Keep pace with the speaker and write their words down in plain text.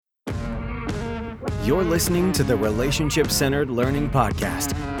You're listening to the Relationship Centered Learning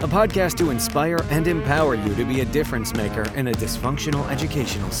Podcast, a podcast to inspire and empower you to be a difference maker in a dysfunctional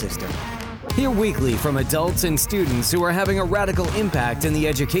educational system. Hear weekly from adults and students who are having a radical impact in the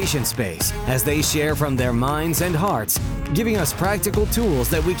education space as they share from their minds and hearts, giving us practical tools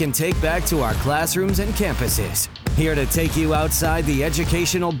that we can take back to our classrooms and campuses. Here to take you outside the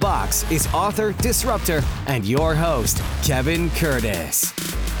educational box is author, disruptor, and your host, Kevin Curtis.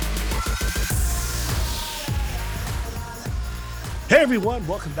 Hey everyone,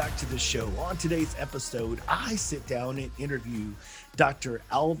 welcome back to the show. On today's episode, I sit down and interview Dr.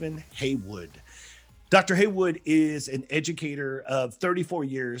 Alvin Haywood. Dr. Haywood is an educator of 34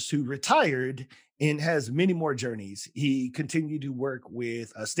 years who retired and has many more journeys. He continued to work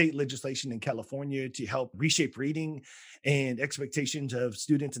with state legislation in California to help reshape reading and expectations of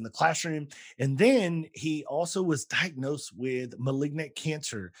students in the classroom. And then he also was diagnosed with malignant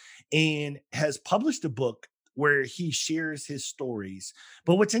cancer and has published a book where he shares his stories.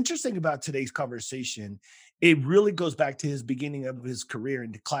 But what's interesting about today's conversation, it really goes back to his beginning of his career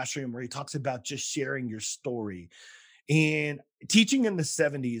in the classroom, where he talks about just sharing your story. And teaching in the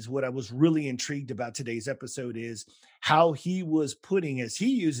 70s, what I was really intrigued about today's episode is how he was putting, as he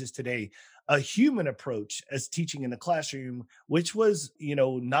uses today, a human approach as teaching in the classroom, which was,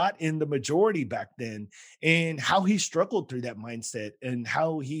 not in the majority back then, and how he struggled through that mindset and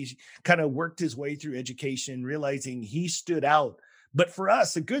how he kind of worked his way through education, realizing he stood out. But for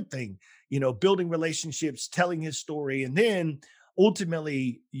us, a good thing, building relationships, telling his story, and then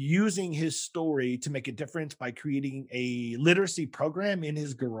ultimately using his story to make a difference by creating a literacy program in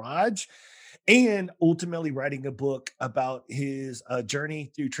his garage, and ultimately writing a book about his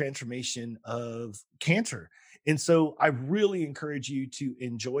journey through transformation of cancer. And so I really encourage you to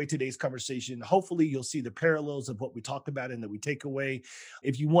enjoy today's conversation. Hopefully you'll see the parallels of what we talked about and that we take away.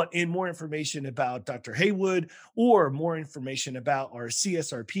 If you want more information about Dr. Haywood or more information about our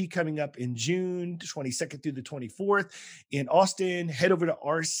CSRP coming up in June 22nd through the 24th in Austin, head over to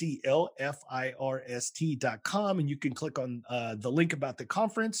rclfirst.com and you can click on the link about the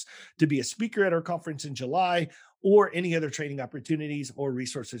conference to be a speaker at our conference in July, or any other training opportunities or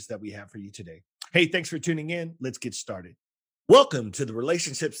resources that we have for you today. Hey, thanks for tuning in. Let's get started. Welcome to the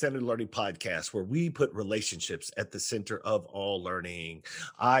Relationship Centered Learning Podcast, where we put relationships at the center of all learning.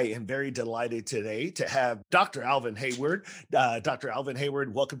 I am very delighted today to have Dr. Alvin Haywood. Dr. Alvin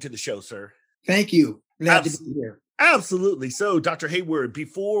Haywood, welcome to the show, sir. Thank you. Glad to be here. Absolutely. So, Dr. Haywood,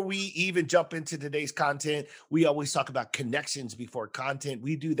 before we even jump into today's content, we always talk about connections before content.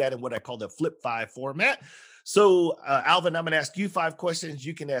 We do that in what I call the Flip 5 format. So, Alvin, I'm going to ask you 5 questions.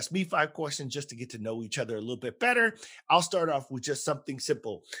 You can ask me 5 questions just to get to know each other a little bit better. I'll start off with just something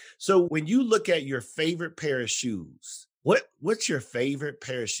simple. So when you look at your favorite pair of shoes, what's your favorite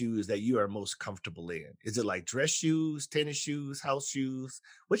pair of shoes that you are most comfortable in? Is it like dress shoes, tennis shoes, house shoes?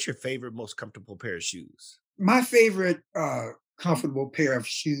 What's your favorite, most comfortable pair of shoes? My favorite comfortable pair of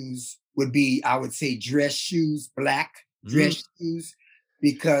shoes would be, I would say, dress shoes, black dress shoes.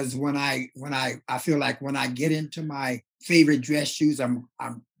 Because when I feel like when I get into my favorite dress shoes, I'm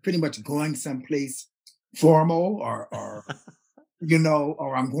pretty much going someplace formal or or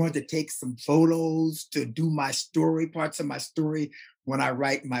I'm going to take some photos to do my story, parts of my story when I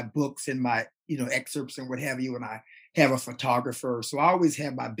write my books and my, excerpts and what have you, and I have a photographer. So I always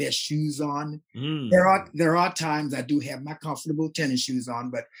have my best shoes on. There are times I do have my comfortable tennis shoes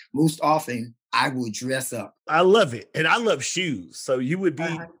on, but most often I will dress up. I love it. And I love shoes. So you would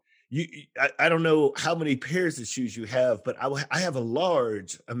be, I don't know how many pairs of shoes you have, but I have a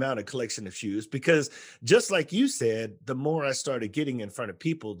large amount of collection of shoes, because just like you said, the more I started getting in front of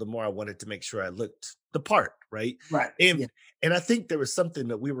people, the more I wanted to make sure I looked the part, right? Right. And I think there was something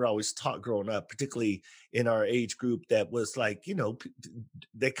that we were always taught growing up, particularly in our age group, that was like,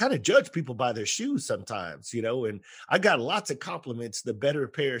 they kind of judge people by their shoes sometimes, and I got lots of compliments, the better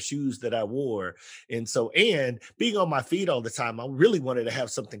pair of shoes that I wore. And being on my feet all the time, I really wanted to have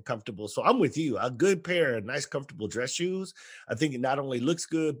something comfortable. So I'm with you. A good pair of nice, comfortable dress shoes, I think it not only looks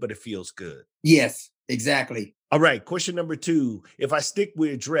good, but it feels good. Yes, exactly. All right. Question number 2. If I stick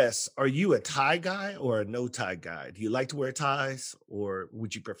with dress, are you a tie guy or a no tie guy? Do you like to wear ties, or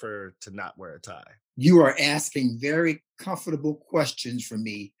would you prefer to not wear a tie? You are asking very comfortable questions for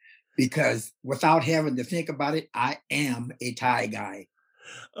me, because without having to think about it, I am a tie guy.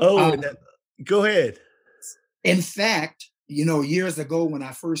 Oh, go ahead. In fact, years ago when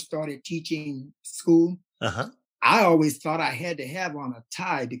I first started teaching school, I always thought I had to have on a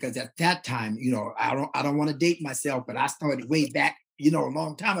tie, because at that time, I don't want to date myself, but I started way back, a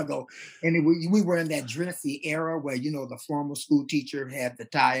long time ago. And we were in that dressy era where, the formal school teacher had the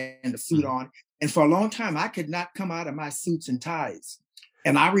tie and the suit on. And for a long time, I could not come out of my suits and ties.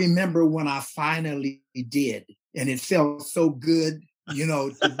 And I remember when I finally did, and it felt so good,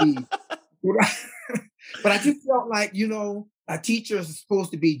 to be. But I just felt like, a teacher is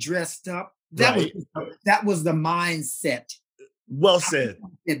supposed to be dressed up. Right. That was the mindset Well said.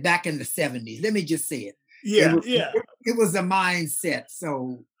 back in the 70s. Let me just say it. Yeah, yeah. It was a mindset.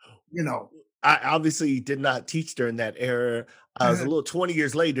 So, you know. I obviously did not teach during that era. I was a little 20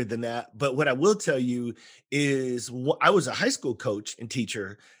 years later than that. But what I will tell you is I was a high school coach and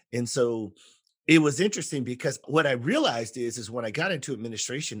teacher. And so it was interesting because what I realized is when I got into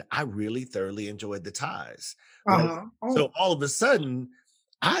administration, I really thoroughly enjoyed the ties. Right. Oh, So all of a sudden,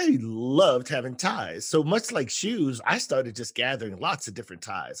 I loved having ties. So much like shoes, I started just gathering lots of different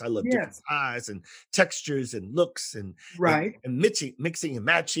ties. I love different yes. ties and textures and looks Right. and mixing and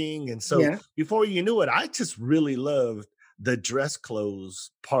matching. And so Yes. before you knew it, I just really loved the dress clothes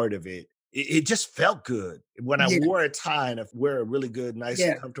part of it. It just felt good when I Yeah. wore a tie and I wear a really good, nice,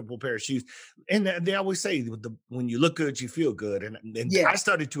 Yeah. comfortable pair of shoes. And they always say when you look good, you feel good. And I Yeah.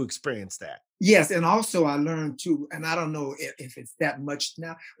 started to experience that. Yes. And also I learned too, and I don't know if it's that much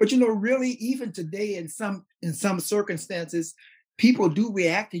now, but really, even today in some circumstances, people do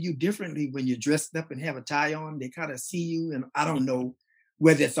react to you differently when you're dressed up and have a tie on. They kind of see you, and I don't know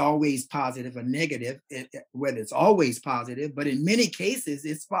whether it's always positive or negative, whether it's always positive, but in many cases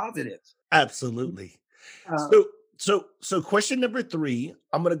it's positive. Absolutely. Uh, So question number 3,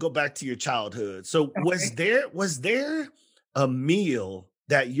 I'm gonna go back to your childhood. So okay. was there a meal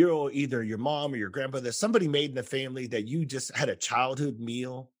that either your mom or your grandmother, somebody made in the family that you just had a childhood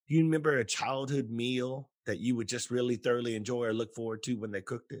meal? Do you remember a childhood meal that you would just really thoroughly enjoy or look forward to when they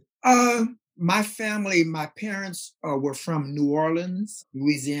cooked it? My family, my parents were from New Orleans,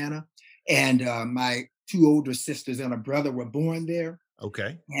 Louisiana, and my two older sisters and a brother were born there.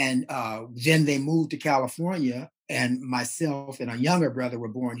 Okay. And then they moved to California, and myself and a younger brother were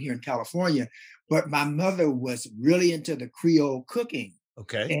born here in California. But my mother was really into the Creole cooking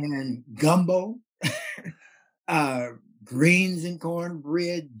Okay. and gumbo, uh, greens and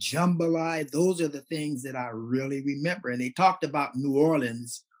cornbread, jambalaya. Those are the things that I really remember. And they talked about New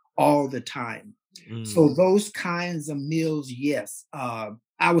Orleans all the time. So Mm, those kinds of meals, yes.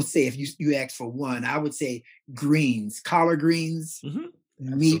 I would say if you ask for one, I would say greens, collard greens, mhm.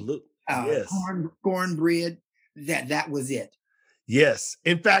 meat, Absolutely. Yes. cornbread. That was it. Yes.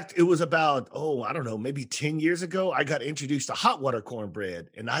 In fact, it was about, I don't know, maybe 10 years ago, I got introduced to hot water cornbread,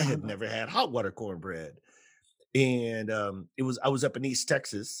 and I had Uh-huh. never had hot water cornbread. And I was up in East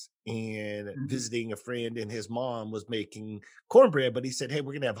Texas and Mhm. visiting a friend, and his mom was making cornbread, but he said, "Hey,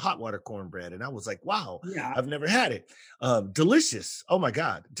 we're gonna have hot water cornbread." And I was like, "Wow, Yeah, I've never had it." Delicious. Oh my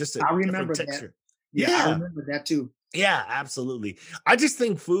God, just a I different remember that. texture. Yeah, I Yeah. remember that too. Yeah, absolutely. I just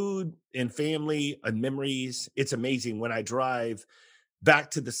think food and family and memories, it's amazing when I drive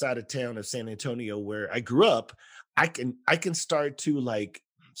back to the side of town of San Antonio where I grew up. I can start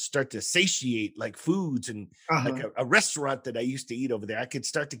to satiate like foods and like Uh-huh. a restaurant that I used to eat over there. I could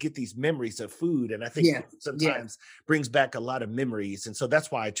start to get these memories of food. And I think Yes, food yes. sometimes brings back a lot of memories. And so that's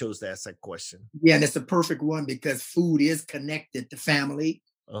why I chose to ask that question. Yeah, and it's a perfect one because food is connected to family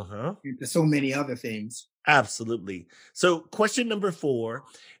Uh-huh. and to so many other things. Absolutely. So, question number 4,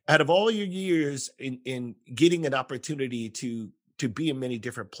 out of all your years in getting an opportunity to be in many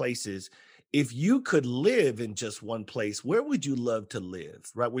different places, if you could live in just one place, where would you love to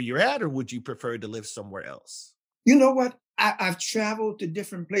live? Right where you're at, or would you prefer to live somewhere else? You know what? I've traveled to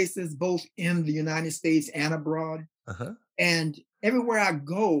different places, both in the United States and abroad. Uh-huh. And everywhere I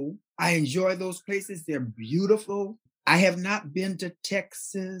go, I enjoy those places. They're beautiful. I have not been to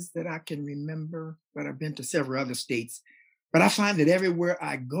Texas that I can remember, but I've been to several other states. But I find that everywhere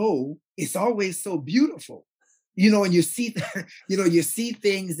I go, it's always so beautiful. And you see, you see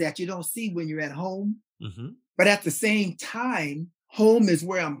things that you don't see when you're at home. Hmm. But at the same time, home is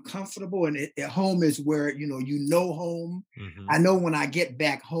where I'm comfortable, and home is where home. I Hmm. know when I get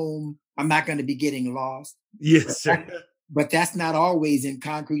back home, I'm not going to be getting lost. Yes, But sir. that's not always in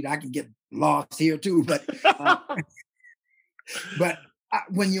concrete. I can get lost here too. Uh, but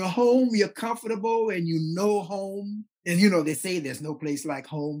when you're home, you're comfortable, and home. And they say there's no place like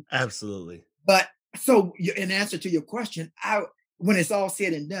home. Absolutely. But so, in answer to your question, when it's all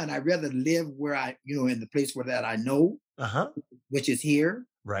said and done, I'd rather live where in the place where that I know, Uh-huh. which is here.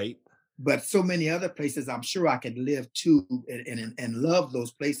 Right. But so many other places, I'm sure I could live too, and love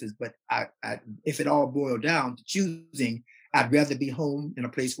those places. But if it all boiled down to choosing, I'd rather be home in a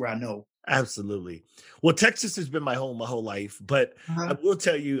place where I know. Absolutely. Well, Texas has been my home my whole life, but I Uh-huh. will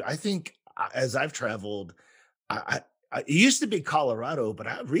tell you, I think as I've traveled, It used to be Colorado, but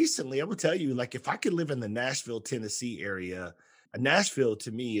I will tell you, like, if I could live in the Nashville, Tennessee area, Nashville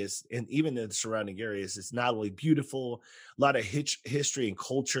to me is, and even in the surrounding areas, it's not only beautiful, a lot of history and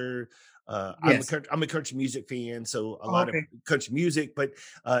culture. Yes. I'm a country music fan, so a Oh, lot of okay. country music. But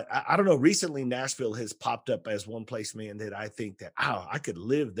I don't know. Recently, Nashville has popped up as one place, man, that I think that, oh, I could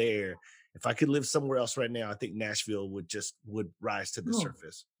live there. If I could live somewhere else right now, I think Nashville would rise to the Oh,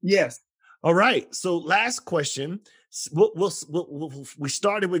 surface. yes. All right. So last question. We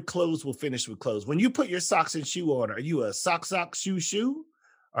started with clothes. We'll finish with clothes. When you put your socks and shoe on, are you a sock shoe shoe?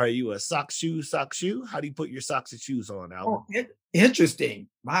 Are you a sock shoe? How do you put your socks and shoes on, Alvin? Oh, interesting.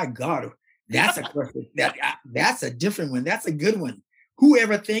 My God, that's a question. That's a different one. That's a good one.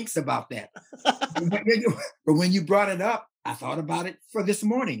 Whoever thinks about that? But when you brought it up, I thought about it for this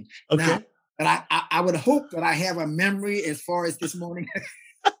morning. Now, Okay. but I would hope that I have a memory as far as this morning.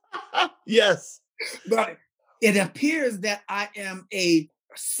 Yes. But it appears that I am a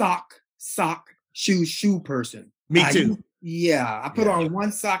sock, shoe person. Me too. Yeah, I put Yeah. on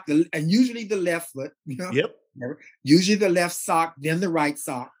one sock and usually the left foot, Yep. usually the left sock, then the right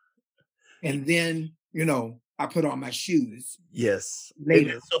sock. And then, I put on my shoes Yes. And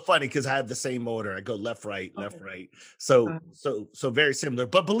later. it's so funny because I have the same order. I go left, right, left, Okay. right. So, Uh, so very similar.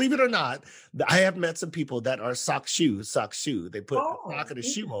 But believe it or not, I have met some people that are sock shoe. They put a sock oh, and a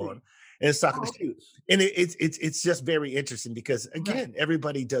shoe on interesting. and a sock and Oh, a okay. shoe. And it's just very interesting because Right. again,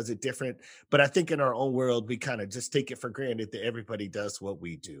 everybody does it different. But I think in our own world, we kind of just take it for granted that everybody does what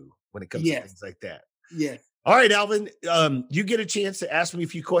we do when it comes to Yes. things like that. Yes. All right, Alvin, you get a chance to ask me a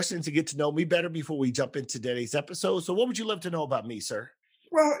few questions to get to know me better before we jump into today's episode. So, what would you love to know about me, sir?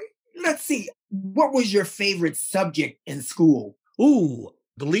 Well, let's see. What was your favorite subject in school? Ooh,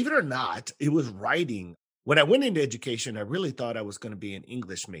 believe it or not, it was writing. When I went into education, I really thought I was going to be an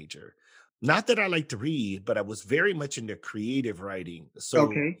English major. Not that I like to read, but I was very much into creative writing. So,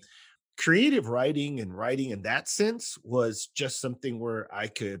 Okay. creative writing and writing in that sense was just something where I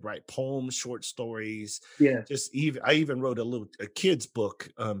could write poems, short stories. Yeah. Just even I even wrote a kid's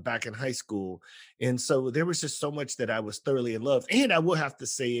book back in high school, and so there was just so much that I was thoroughly in love. And I will have to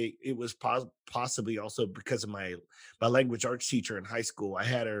say it was possibly also because of my language arts teacher in high school. I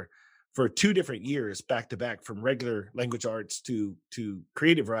had her for 2 different years back to back, from regular language arts to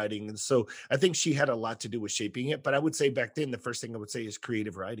creative writing, and so I think she had a lot to do with shaping it. But I would say back then, the first thing I would say is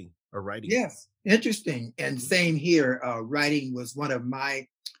creative writing or writing. Yes. Interesting. And Mhm. same here. Writing was one of my,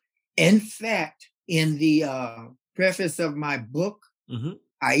 in fact, in the preface of my book, Mhm.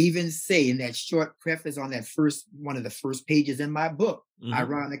 I even say in that short preface on that first one of the first pages in my book, Mhm.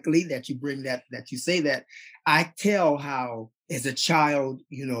 ironically, that you bring that you say that, I tell how as a child,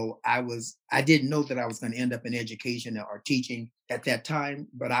 I didn't know that I was going to end up in education or teaching at that time,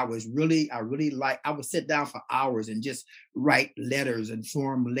 but I would sit down for hours and just write letters and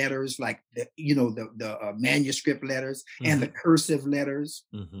form letters like the manuscript letters and the Mhm. cursive letters,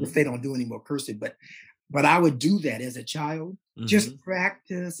 if Mhm. they don't do any more cursive, but I would do that as a child, just Mhm.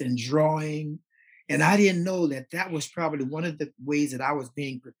 practice and drawing. And I didn't know that that was probably one of the ways that I was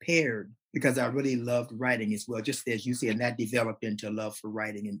being prepared because I really loved writing as well, just as you say, and that developed into love for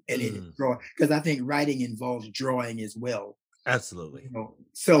writing and it Mm. drawing, because I think writing involves drawing as well. Absolutely.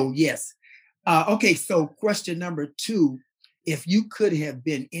 So yes. Okay, so question number two, if you could have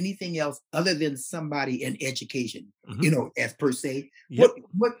been anything else other than somebody in education, Mhm. as per se, what Yep.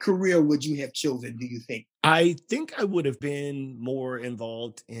 what career would you have chosen, do you think? I think I would have been more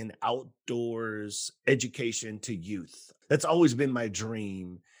involved in outdoors education to youth. That's always been my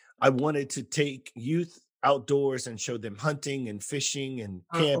dream. I wanted to take youth outdoors and show them hunting and fishing and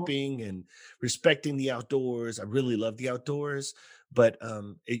Oh, camping and respecting the outdoors. I really love the outdoors. But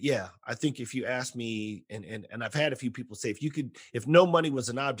yeah, I think if you ask me, and I've had a few people say, if no money was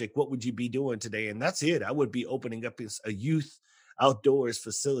an object, what would you be doing today? And that's it. I would be opening up a youth outdoors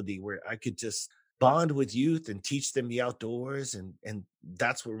facility where I could just bond with youth and teach them the outdoors, and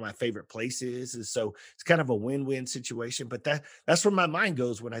that's where my favorite place is. And so it's kind of a win-win situation, but that's where my mind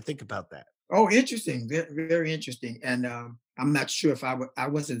goes when I think about that. oh, interesting. Very, very interesting. And I'm not sure if I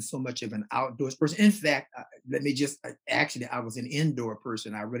wasn't so much of an outdoors person. In fact, let me just actually, I was an indoor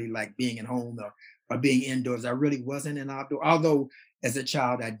person. I really like being at home or being indoors. I really wasn't an outdoor. Although as a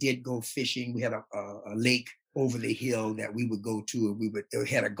child, I did go fishing. We had a lake over the hill that we would go to, and it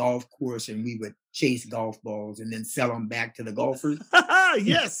had a golf course, and we would chase golf balls and then sell them back to the golfers.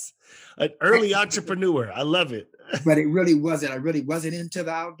 Yes, an early entrepreneur. I love it. But it really wasn't. I really wasn't into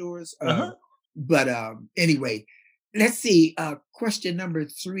the outdoors. Uh-huh. But anyway, let's see. Question number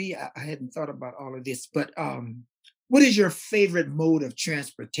three. I hadn't thought about all of this, but what is your favorite mode of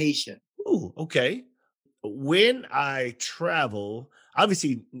transportation? Ooh, okay. when I travel,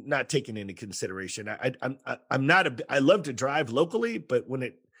 obviously not taking into consideration, I'm not I love to drive locally, but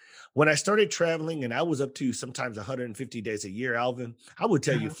when I started traveling and I was up to sometimes 150 days a year, Alvin, I would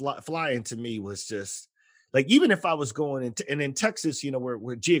tell you Uh-huh. flying to me was just like, even if I was going into, and in Texas,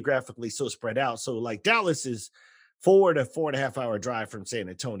 we're geographically so spread out. So like Dallas is 4 to 4.5 hour drive from San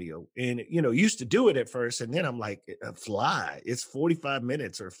Antonio. And, used to do it at first. And then I'm like, fly, it's 45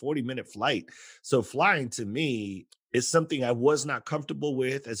 minutes or 40-minute flight. So flying to me is something I was not comfortable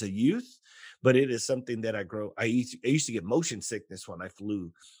with as a youth, but it is something that I used to get motion sickness when I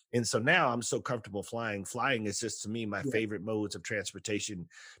flew. And so now I'm so comfortable flying. Flying is just to me my Yeah. favorite modes of transportation,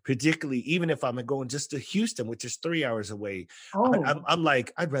 particularly even if I'm going just to Houston, which is 3 hours away. Oh, I'm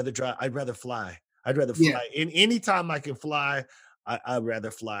like, I'd rather drive, I'd rather fly. I'd rather yeah, fly. And anytime I can fly, I'd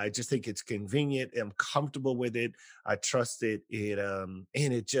rather fly. I just think it's convenient. I'm comfortable with it. I trust it. And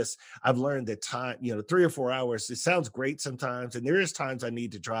it just, I've learned that time, 3 or 4 hours, it sounds great sometimes. And there is times I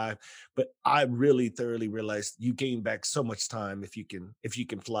need to drive, but I really thoroughly realized you gain back so much time if you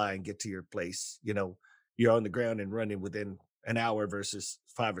can fly and get to your place. You're on the ground and running within an hour versus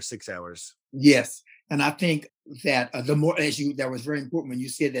 5 or 6 hours. yes. And I think that the more as you that was very important when you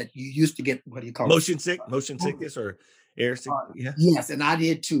said that you used to get what do you call it? Motion Motion. sickness or air sick. Yeah. Yes, and I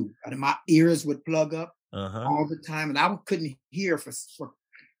did too. And my ears would plug up Uh-huh. all the time, and I couldn't hear for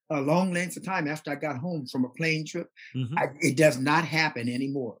a long lengths of time after I got home from a plane trip. Hmm. It does not happen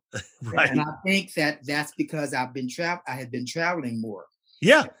anymore, and I Right. think that that's because I had been traveling more.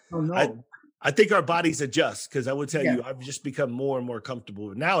 Yeah. Oh I no, I think our bodies adjust because I would tell yeah, you, I've just become more and more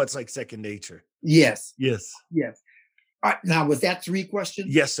comfortable. Now it's like second nature. yes, Yes. yes. All right, now was that 3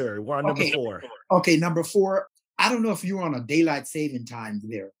 questions? Yes, sir. We're on number Okay, 4. okay. Number 4. I don't know if you're on a daylight saving time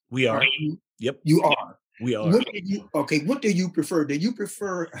there. We Are are. you? Yep, You are. we are. What do you? Okay, what do you prefer? Do you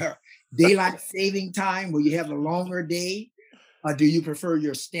prefer daylight saving time where you have a longer day, or do you prefer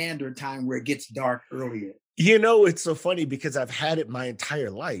your standard time where it gets dark earlier? It's so funny because I've had it my entire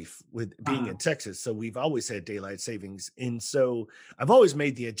life with being Uh-huh. in Texas. So we've always had daylight savings. And so I've always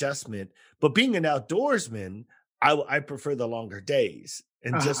made the adjustment. But being an outdoorsman, I prefer the longer days.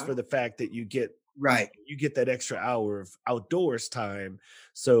 And just Uh-huh. for the fact that Right. you get that extra hour of outdoors time.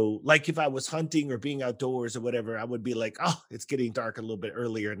 So, like if I was hunting or being outdoors or whatever, I would be like, oh, it's getting dark a little bit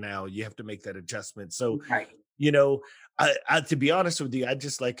earlier now. You have to make that adjustment. So, Right. you know, to be honest with you, I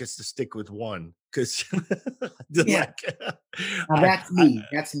just like us to stick with one because, Yeah. like, Now I, that's I, me.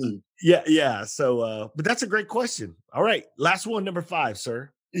 That's me. yeah, yeah. So, but that's a great question. All right, last one, number 5,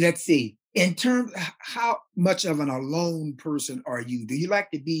 sir. Let's see. In terms, how much of an alone person are you? Do you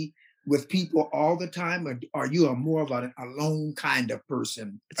like to be with people all the time, or are you a more of an alone kind of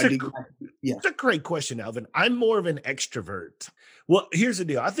person? It's Or a do you like to yeah. It's a great question, Alvin. I'm more of an extrovert. Well, here's the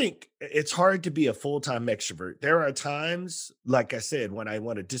deal. I think it's hard to be a full-time extrovert. There are times, like I said, when I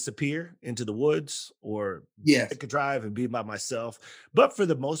want to disappear into the woods or Yes. take a drive and be by myself. But for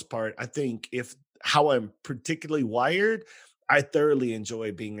the most part, I think if how I'm particularly wired, I thoroughly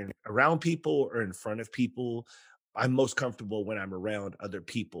enjoy being around people or in front of people. I'm most comfortable when I'm around other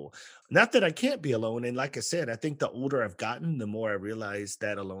people. Not that I can't be alone. And like I said, I think the older I've gotten, the more I realize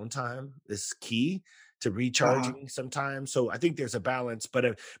that alone time is key to Uh-huh. recharging sometimes. So I think there's a balance. But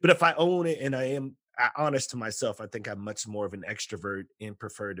if I own it and I am honest to myself, I think I'm much more of an extrovert and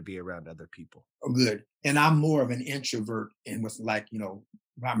prefer to be around other people. Oh, good. And I'm more of an introvert and was like,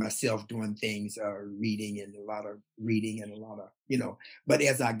 by myself doing things, reading and a lot of reading and a lot of, but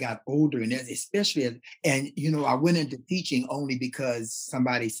as I got older and especially I went into teaching only because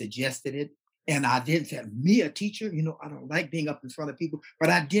somebody suggested it. And I didn't say me a teacher, I don't like being up in front of people, but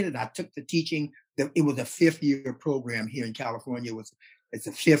I did it. I took the teaching. It was a 5th year program here in California. It's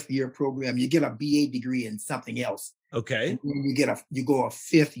a 5th year program. You get a BA degree in something else, and Okay. then you go a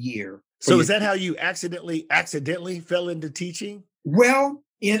 5th year for So your is that how you accidentally fell into teaching? well,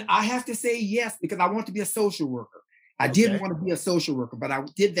 and I have to say yes because I want to be a social worker. I didn't Okay. want to be a social worker, but I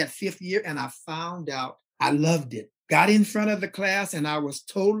did that 5th year and I found out I loved it. Got in front of the class and I was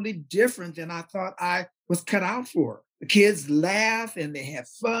totally different than I thought I was cut out for. The kids laugh and they have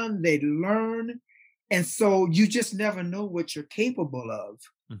fun, they learn. And so you just never know what you're capable of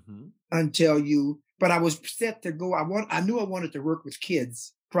Hmm. until but I was set to go. I knew I wanted to work with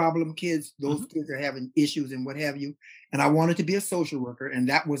kids, problem kids, those Hmm. kids are having issues and what have you. And I wanted to be a social worker, and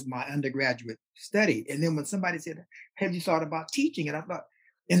that was my undergraduate study. And then when somebody said, have you thought about teaching? And I thought,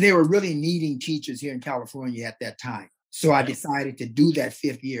 and they were really needing teachers here in California at that time. So I Okay. decided to do that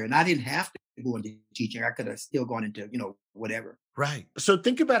 5th year. And I didn't have to go into teaching. I could have still gone into, whatever. Right. So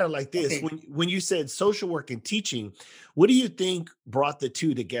think about it like this. Okay. When you said social work and teaching, what do you think brought the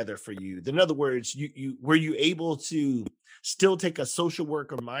two together for you? In other words, you were you able to still take a social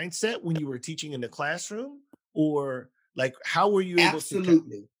worker mindset when you were teaching in the classroom? Or like how were you able to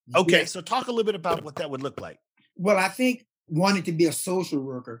Absolutely. okay, Yes. so talk a little bit about what that would look like. Well, I think wanting to be a social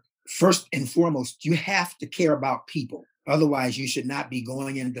worker, first and foremost, you have to care about people. Otherwise, you should not be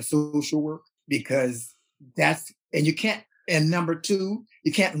going into social work because and you can't, and number two,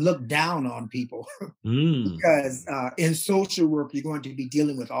 you can't look down on people Mm, because in social work, you're going to be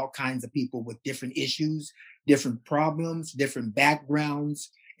dealing with all kinds of people with different issues, different problems, different backgrounds,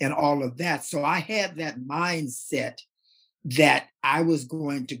 and all of that. So I had that mindset that I was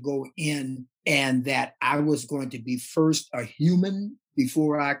going to go in and that I was going to be first a human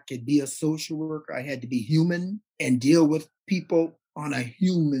before I could be a social worker. I had to be human and deal with people on a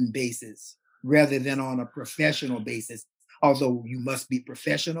human basis rather than on a professional basis, although you must be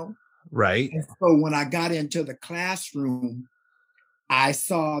professional. right. And so when I got into the classroom, I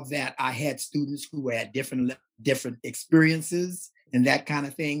saw that I had students who had different experiences and that kind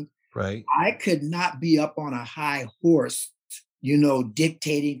of thing. Right. I could not be up on a high horse,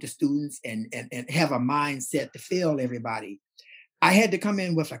 dictating to students and have a mindset to fail everybody. I had to come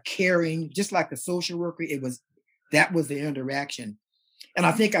in with a caring, just like the social worker. That was the interaction. And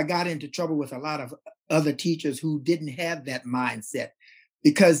I think I got into trouble with a lot of other teachers who didn't have that mindset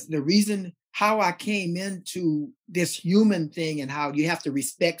because the reason how I came into this human thing and how you have to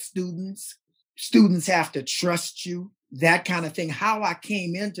respect students have to trust you, that kind of thing. How I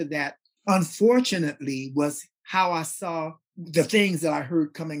came into that, unfortunately, was how I saw the things that I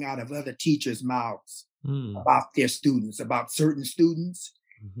heard coming out of other teachers' mouths Mm, about their students, about certain students.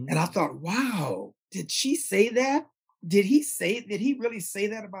 mhm. And I thought, wow, did she say that? Did he really say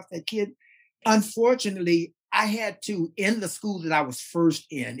that about that kid? Unfortunately, I had to, in the school that I was first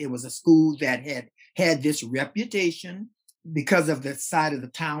in, it was a school that had this reputation because of the side of the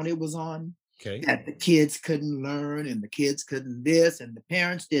town it was on, Okay. that the kids couldn't learn and the kids couldn't this and the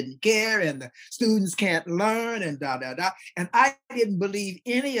parents didn't care and the students can't learn and da da da. And I didn't believe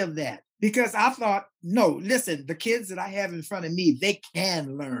any of that because I thought, no, listen, the kids that I have in front of me, they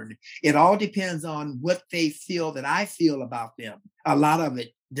can learn. It all depends on what they feel that I feel about them. A lot of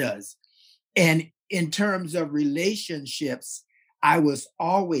it does. And in terms of relationships, I was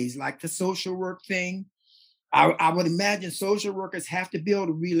always like the social work thing. I would imagine social workers have to build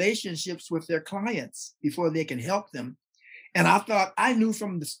relationships with their clients before they can help them. And I thought I knew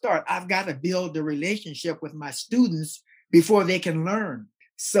from the start, I've got to build a relationship with my students before they can learn.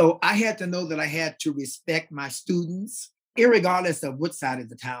 So I had to know that I had to respect my students, irregardless of what side of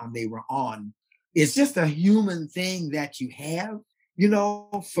the town they were on. It's just a human thing that you have,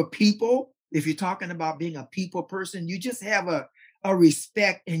 for people. If you're talking about being a people person, you just have a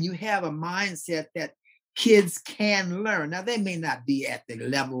respect and you have a mindset that kids can learn. Now, they may not be at the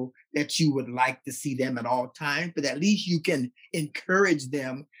level that you would like to see them at all times, but at least you can encourage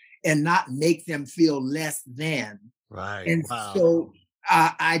them and not make them feel less than. Right. And Wow. so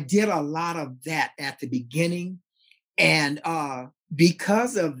I did a lot of that at the beginning. And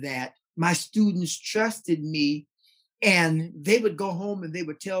because of that, my students trusted me and they would go home and they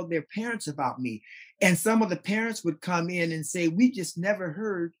would tell their parents about me. And some of the parents would come in and say, we just never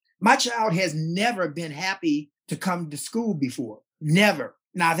heard. My child has never been happy to come to school before. Never.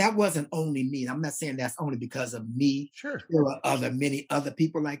 Now, that wasn't only me. I'm not saying that's only because of me. Sure. There were many other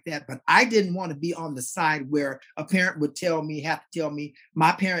people like that, but I didn't want to be on the side where a parent would have to tell me,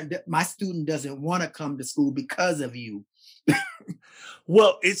 my student doesn't want to come to school because of you.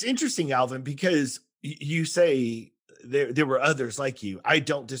 Well, it's interesting, Alvin, because you say there were others like you. I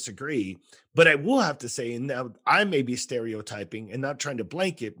don't disagree, but I will have to say, and now I may be stereotyping and not trying to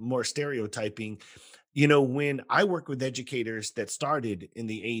blanket, more stereotyping. When I work with educators that started in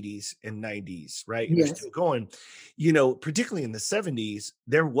the 80s and 90s, right? And are Yes, still going, particularly in the 70s,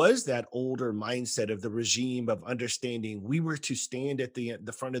 there was that older mindset of the regime of understanding we were to stand at the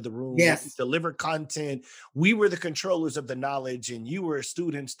front of the room, yes, deliver content. We were the controllers of the knowledge, and you were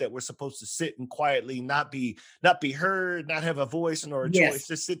students that were supposed to sit and quietly not be heard, not have a voice nor a choice, yes,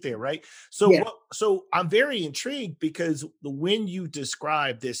 just sit there, right? So yes, so I'm very intrigued because when you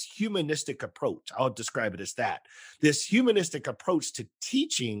describe this humanistic approach, I'll describe it as that, this humanistic approach to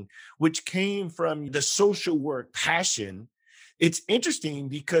teaching, which came from the social work passion. It's interesting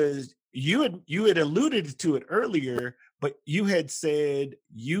because you had alluded to it earlier, but you had said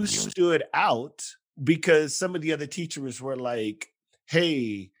you stood out because some of the other teachers were like,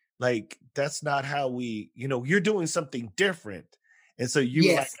 hey, like that's not how you're doing something different. And so you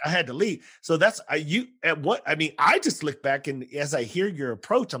were like, Yes, I had to leave. So I just look back, and as I hear your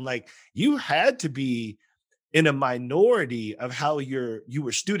approach, I'm like, you had to be in a minority of how you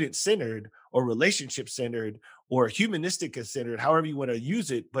were student centered or relationship centered or humanistic centered, however you want to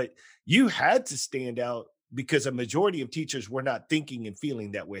use it. But you had to stand out because a majority of teachers were not thinking and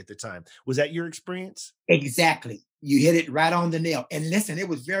feeling that way at the time. Was that your experience? exactly. You hit it right on the nail. And listen, it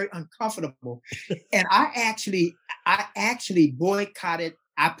was very uncomfortable. And I actually boycotted,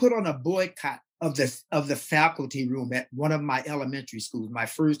 I put on a boycott of the faculty room at one of my elementary schools, my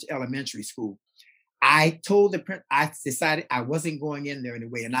first elementary school. I told the print, I decided I wasn't going in there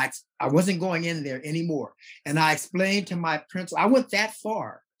anyway, and I wasn't going in there anymore. And I explained to my principal, I went that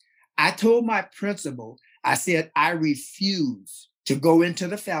far. I told my principal, I said, I refuse to go into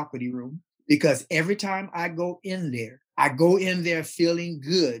the faculty room because every time I go in there feeling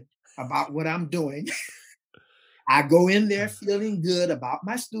good about what I'm doing. I go in there feeling good about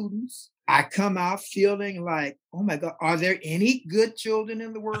my students. I come out feeling like, oh my God, are there any good children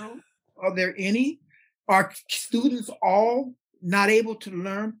in the world? Are there any? Are students all not able to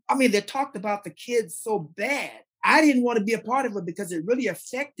learn? I mean, they talked about the kids so bad. I didn't want to be a part of it because it really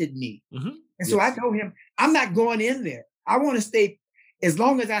affected me. Hmm. And so I Yes. told him, I'm not going in there. I want to stay, as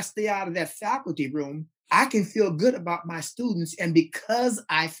long as I stay out of that faculty room, I can feel good about my students. And because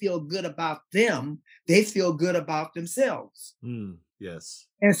I feel good about them, they feel good about themselves. Yes.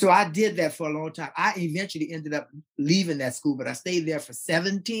 And so I did that for a long time. I eventually ended up leaving that school, but I stayed there for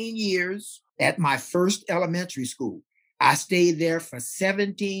 17 years at my first elementary school. I stayed there for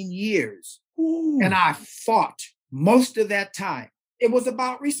 17 years and Ooh, I fought most of that time. It was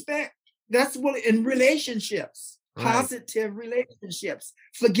about respect. That's what in relationships, right. positive relationships.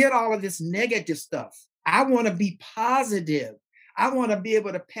 Forget all of this negative stuff. I want to be positive. I want to be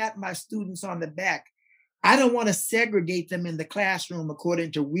able to pat my students on the back. I don't want to segregate them in the classroom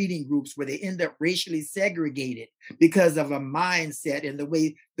according to reading groups where they end up racially segregated because of a mindset and the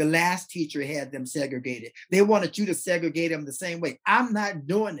way the last teacher had them segregated. They wanted you to segregate them the same way. I'm not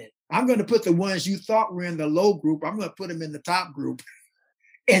doing it. I'm going to put the ones you thought were in the low group, I'm going to put them in the top group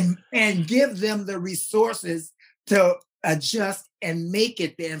and give them the resources to adjust and make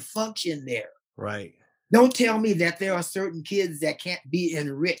it there and function there. Right. Don't tell me that there are certain kids that can't be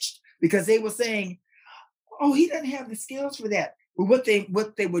enriched because they were saying, oh, he doesn't have the skills for that. But what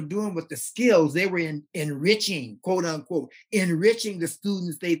they were doing with the skills, they were enriching, quote unquote, enriching the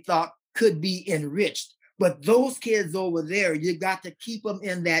students they thought could be enriched. But those kids over there, you got to keep them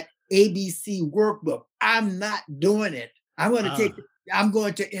in that ABC workbook. I'm not doing it. Ah, I'm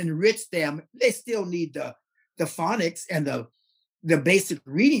going to enrich them. They still need the phonics and the basic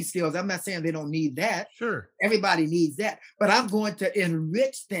reading skills. I'm not saying they don't need that. sure. Everybody needs that, but I'm going to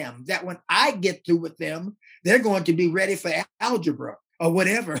enrich them that when I get through with them, they're going to be ready for algebra or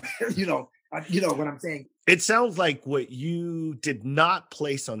whatever. You know what I'm saying? It sounds like what you did not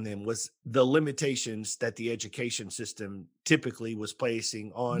place on them was the limitations that the education system typically was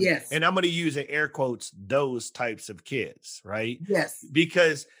placing on, Yes, and I'm going to use in air quotes, those types of kids, right? yes,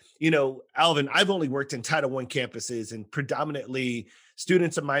 Because, Alvin, I've only worked in Title I campuses and predominantly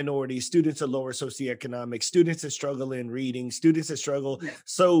students of minorities, students of lower socioeconomic, students that struggle in reading, students that struggle. yes,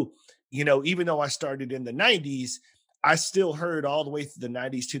 So, even though I started in the 90s, I still heard all the way through the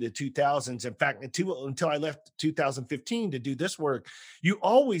 90s to the 2000s. In fact, until I left 2015 to do this work, you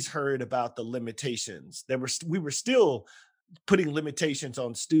always heard about the limitations. We were still putting limitations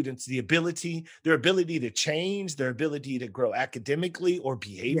on students, their ability to change, their ability to grow academically or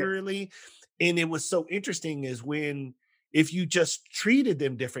yes. behaviorally. And it was so interesting is when if you just treated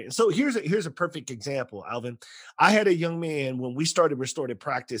them different. So here's a perfect example, Alvin. I had a young man when we started restorative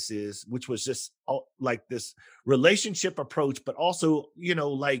practices, which was just like this relationship approach, but also,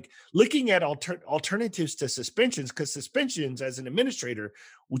 like looking at alternatives to suspensions, because suspensions as an administrator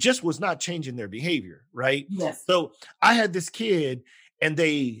just was not changing their behavior, right? Yes. So I had this kid and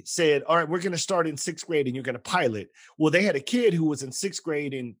they said, all right, we're going to start in sixth grade and you're going to pilot. Well, they had a kid who was in sixth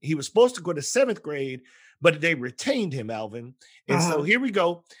grade and he was supposed to go to seventh grade, but they retained him, Alvin. And so Uh-huh. here we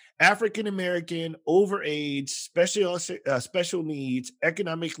go. African American, overage, special needs,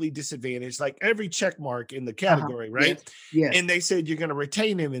 economically disadvantaged, like every check mark in the Uh-huh. category, right? Yes. Yes. And they said you're going to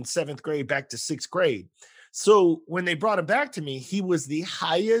retain him in seventh grade back to sixth grade. So when they brought him back to me, he was the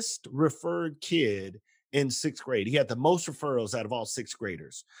highest referred kid in sixth grade. He had the most referrals out of all sixth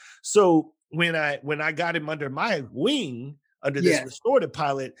graders. So when I got him under my wing under this Yes. restorative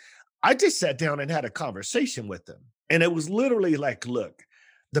pilot, I just sat down and had a conversation with him. And it was literally like, look,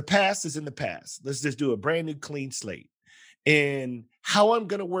 the past is in the past. Let's just do a brand new clean slate. And how I'm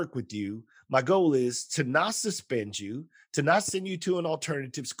going to work with you, my goal is to not suspend you, to not send you to an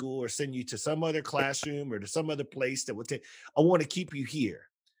alternative school or send you to some other classroom or to some other place that will take, I want to keep you here.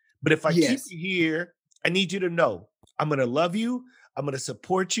 But if I keep Yes. you here, I need you to know I'm going to love you. I'm going to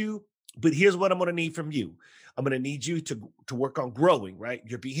support you. But here's what I'm going to need from you. I'm going to need you to work on growing, right?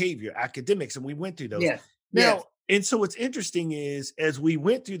 Your behavior, academics. And we went through those. Yes. Yes. Now, and so what's interesting is as we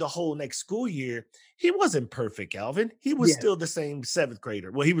went through the whole next school year, he wasn't perfect, Alvin. He was Yes. still the same seventh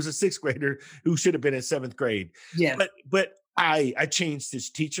grader. Well, he was a sixth grader who should have been in seventh grade. Yes. But I changed his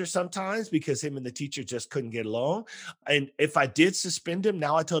teacher sometimes because him and the teacher just couldn't get along. And if I did suspend him,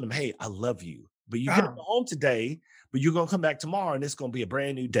 now I told him, hey, I love you, but you get to go home today, but you're gonna come back tomorrow and it's gonna be a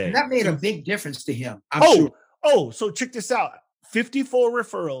brand new And day. that made a And big difference to him, I'm sure. so check this out. 54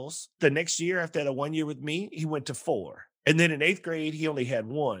 referrals. The next year, after the 1 year with me, he went to 4. And then in eighth grade, he only had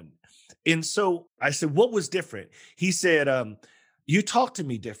 1. And so I said, what was different? He said, you talked to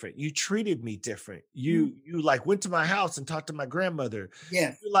me different. You treated me different. You like went to my house and talked to my grandmother.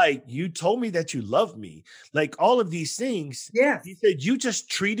 Yes. Like you told me that you loved me. Like all of these things. Yes. He said, you just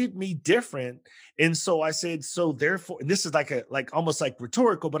treated me different. And so I said, so therefore, and this is like almost like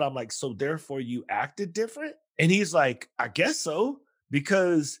rhetorical, but I'm like, so therefore you acted different? And he's like, I guess so,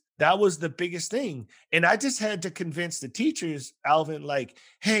 because that was the biggest thing. And I just had to convince the teachers, Alvin, like,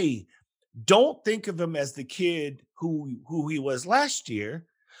 hey, don't think of him as the kid who he was last year.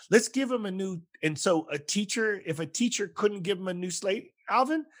 Let's give him a new. And so if a teacher couldn't give him a new slate,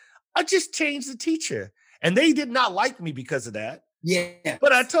 Alvin, I just changed the teacher. And they did not like me because of that. Yeah.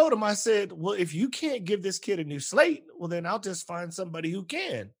 But I told him, I said, well, if you can't give this kid a new slate, well, then I'll just find somebody who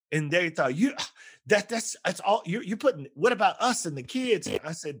can. And they thought, that's all you're putting. What about us and the kids? And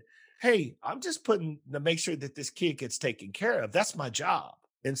I said, hey, I'm just putting to make sure that this kid gets taken care of. That's my job.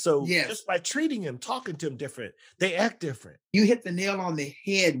 And so just by treating him, talking to him different, they act different. You hit the nail on the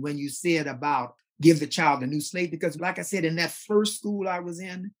head when you said about give the child a new slate, because like I said, in that first school I was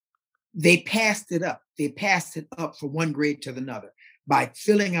in, they passed it up. They passed it up from one grade to another by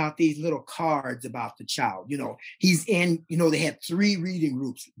filling out these little cards about the child. He's in, they had 3 reading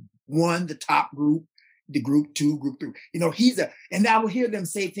groups. 1, the top group, the group 2, group 3. And I will hear them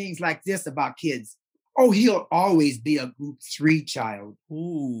say things like this about kids. Oh, he'll always be a group 3 child.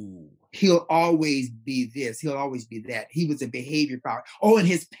 Ooh. He'll always be this. He'll always be that. He was a behavior problem. Oh, and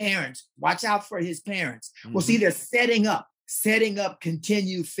his parents, watch out for his parents. Mm-hmm. Well, see, they're setting up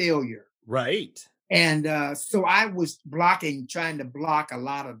continued failure. Right. And so I was trying to block a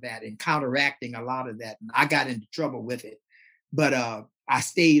lot of that and counteracting a lot of that. And I got into trouble with it. But I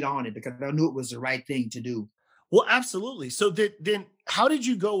stayed on it because I knew it was the right thing to do. Well, absolutely. So then how did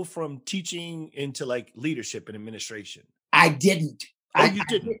you go from teaching into like leadership and administration? I didn't. You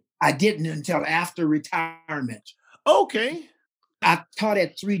didn't? I didn't until after retirement. Okay. I taught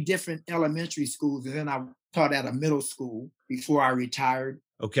at 3 different elementary schools, and then I taught at a middle school before I retired.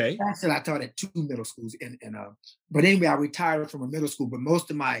 Okay. Actually, I taught at 2 middle schools. But anyway, I retired from a middle school, but most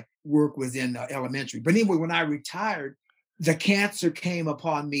of my work was in elementary. But anyway, when I retired, the cancer came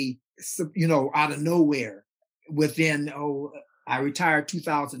upon me, out of nowhere. I retired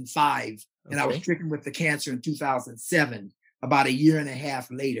 2005, and I was stricken with the cancer in 2007, about a year and a half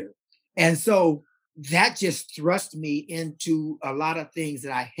later. And so that just thrust me into a lot of things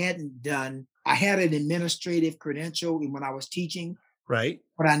that I hadn't done. I had an administrative credential when I was teaching. Right.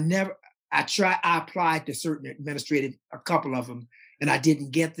 But I applied to certain administrative, a couple of them, and I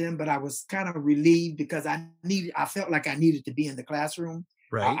didn't get them, but I was kind of relieved because I felt like I needed to be in the classroom.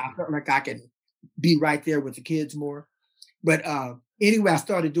 Right. I felt like I could be right there with the kids more. But anyway, I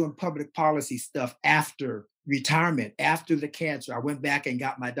started doing public policy stuff after retirement, after the cancer. I went back and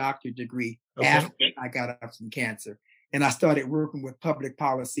got my doctorate degree after I got up from cancer. And I started working with public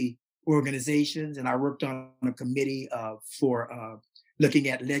policy organizations, and I worked on a committee for looking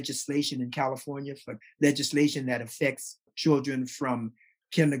at legislation in California, for legislation that affects children from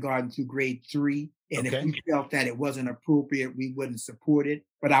kindergarten through grade 3. And if we felt that it wasn't appropriate, we wouldn't support it.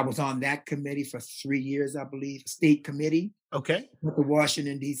 But I was on that committee for 3 years, I believe, state committee. Okay. With the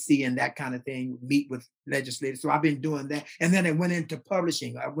Washington, D.C. and that kind of thing, meet with legislators. So I've been doing that. And then I went into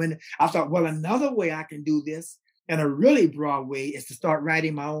publishing. I thought, well, another way I can do this, and a really broad way, is to start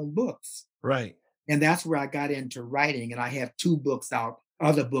writing my own books. Right. And that's where I got into writing. And I have 2 books out,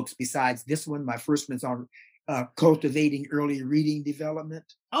 other books besides this one. My first one's on cultivating early reading development.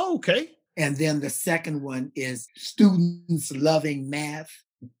 Oh, okay. And then the second one is students loving math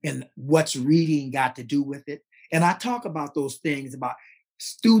and what's reading got to do with it. And I talk about those things about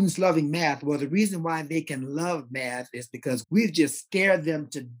students loving math. Well, the reason why they can love math is because we've just scared them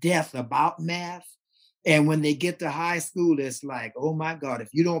to death about math. And when they get to high school, it's like, oh my God, if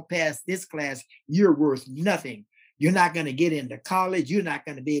you don't pass this class, you're worth nothing. You're not going to get into college. You're not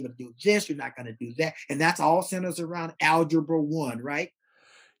going to be able to do this. You're not going to do that. And that's all centers around Algebra 1, right?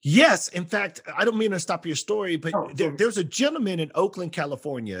 Yes. In fact, I don't mean to stop your story, but Oh, there's a gentleman in Oakland,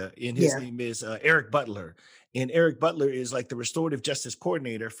 California, and his yeah. name is Eric Butler. And Eric Butler is like the restorative justice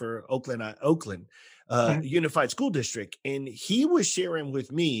coordinator for Oakland Unified School District. And he was sharing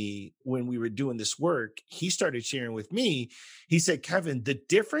with me when we were doing this work, he started sharing with me, he said, Kevin, the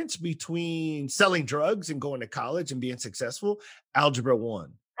difference between selling drugs and going to college and being successful, Algebra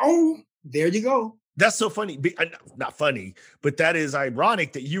 1. Oh, there you go. That's so funny. Not funny, but that is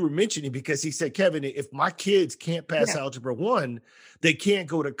ironic that you were mentioning, because he said, Kevin, if my kids can't pass Algebra 1, they can't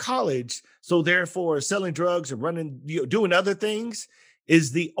go to college. So therefore, selling drugs and doing other things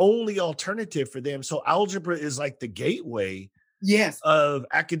is the only alternative for them. So algebra is like the gateway of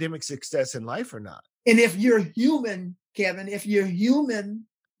academic success in life or not. And if you're human, Kevin, if you're human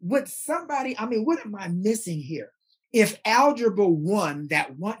with somebody, I mean, what am I missing here? If Algebra 1,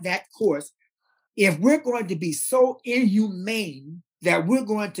 that course, if we're going to be so inhumane that we're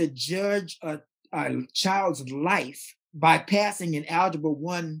going to judge a child's life by passing an Algebra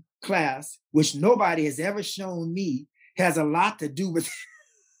 1 class, which nobody has ever shown me has a lot to do with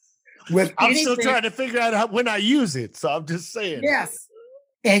I'm still trying to figure out when I use it. So I'm just saying. Yes.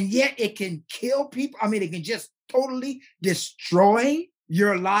 And yet it can kill people. I mean, it can just totally destroy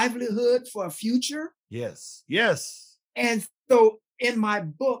your livelihood for a future. Yes. Yes. And so in my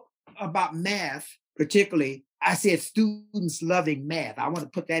book about math, particularly, I said students loving math. I want to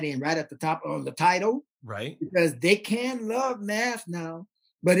put that in right at the top on the title. Right. Because they can love math now,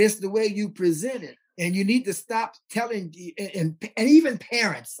 but it's the way you present it. And you need to stop telling, and even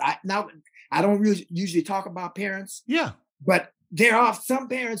parents. I don't usually talk about parents. Yeah. But there are some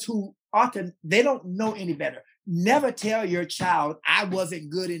parents who they don't know any better. Never tell your child, I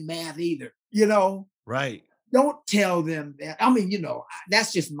wasn't good in math either. Right. Don't tell them that. I mean,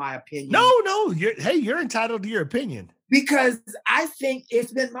 that's just my opinion. No. You're entitled to your opinion. Because I think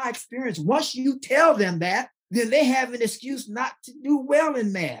it's been my experience. Once you tell them that, then they have an excuse not to do well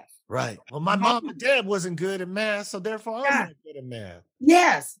in math. Right. Well, my mom and dad wasn't good in math, so therefore I'm not good in math.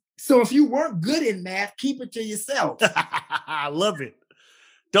 Yes. So if you weren't good in math, keep it to yourself. I love it.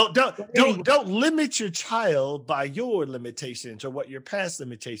 Don't limit your child by your limitations or what your past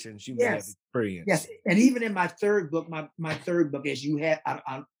limitations you may have experienced. Yes. And even in my third book, my third book, as you have,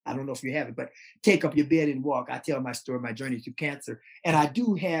 I don't know if you have it, but Take Up Your Bed and Walk. I tell my story, my journey through cancer. And I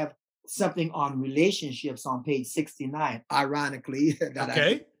do have something on relationships on page 69, ironically.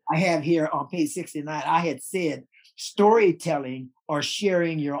 I have here on page 69, I had said storytelling or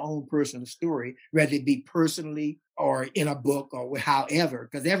sharing your own personal story, whether it be personally or in a book or however,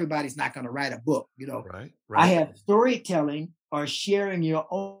 because everybody's not going to write a book, Right. I have storytelling or sharing your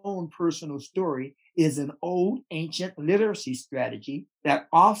own personal story is an old ancient literacy strategy that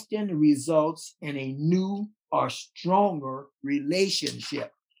often results in a new or stronger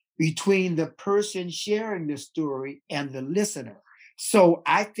relationship between the person sharing the story and the listener. So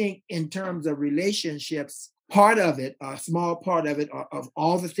I think in terms of relationships, part of it, a small part of it, of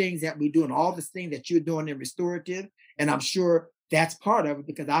all the things that we do and all the things that you're doing in restorative, and I'm sure that's part of it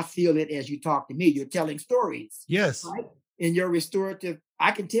because I feel it as you talk to me, you're telling stories. Yes. Right? In your restorative,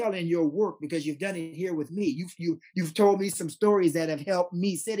 I can tell in your work because you've done it here with me. You've told me some stories that have helped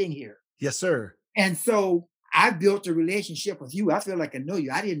me sitting here. Yes, sir. And so I built a relationship with you. I feel like I know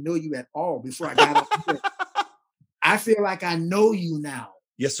you. I didn't know you at all before I got up here. I feel like I know you now.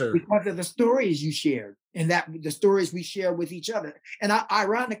 Yes, sir. Because of the stories you shared and that the stories we share with each other. And I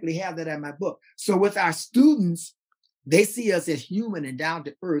ironically have that in my book. So with our students, they see us as human and down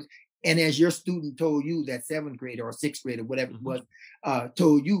to earth. And as your student told you, that 7th grader or 6th grader, whatever it was,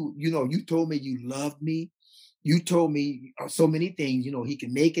 told you, you told me you loved me. You told me so many things, he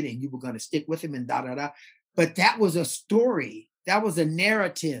can make it and you were going to stick with him and da. But that was a story. That was a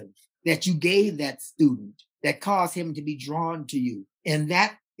narrative that you gave that student that caused him to be drawn to you. And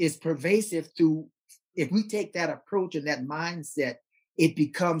that is pervasive through, if we take that approach and that mindset, it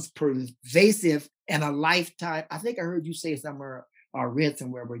becomes pervasive and a lifetime. I think I heard you say somewhere or read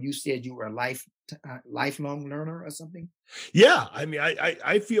somewhere where you said you were a lifelong learner or something. Yeah. I mean,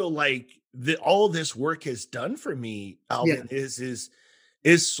 I feel like all this work has done for me, Alvin, is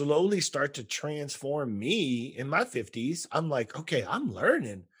slowly start to transform me in my 50s. I'm like, okay, I'm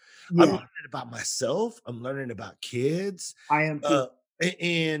learning. Yeah. I'm learning about myself. I'm learning about kids. I am too.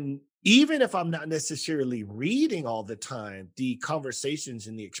 And even if I'm not necessarily reading all the time, the conversations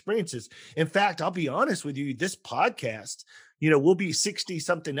and the experiences. In fact, I'll be honest with you, this podcast, we'll be 60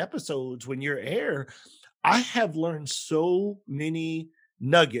 something episodes when you're air. I have learned so many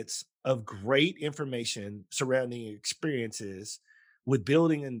nuggets of great information surrounding experiences with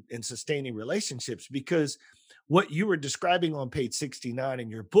building and sustaining relationships, because what you were describing on page 69 in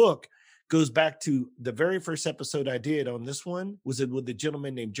your book goes back to the very first episode I did on this one was with a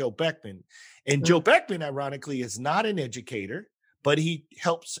gentleman named Joe Beckman. And Joe Beckman, ironically, is not an educator, but he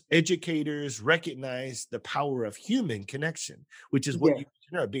helps educators recognize the power of human connection, which is what Yeah.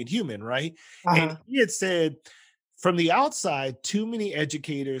 you know, being human, right? And Uh-huh. he had said, from the outside, too many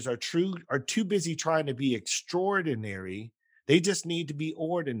educators are too busy trying to be extraordinary. They just need to be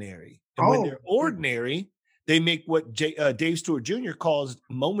ordinary. And when Oh, they're ordinary, they make what Dave Stewart Jr. calls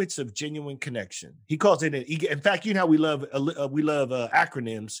moments of genuine connection. He calls it, in fact, you know how we love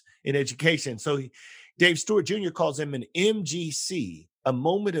acronyms in education. So Dave Stewart Jr. calls them an MGC, a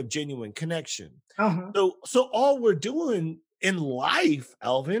moment of genuine connection. uh-huh. So all we're doing in life,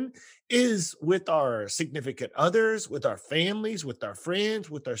 Alvin, is with our significant others, with our families, with our friends,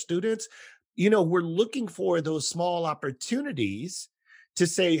 with our students. You know, we're looking for those small opportunities to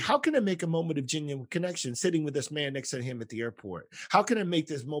say, how can I make a moment of genuine connection sitting with this man next to him at the airport? How can I make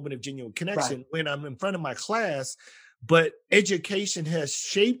this moment of genuine connection Right. when I'm in front of my class? But education has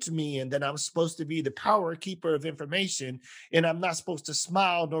shaped me, and that I'm supposed to be the power keeper of information, and I'm not supposed to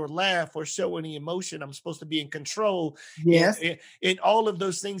smile nor laugh or show any emotion. I'm supposed to be in control, Yes. and all of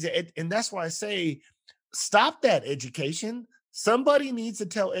those things. And that's why I say, stop that education. Somebody needs to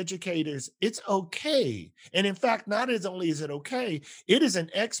tell educators it's okay. And in fact, not as only is it okay, it is an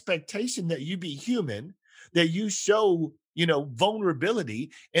expectation that you be human, that you show, you know,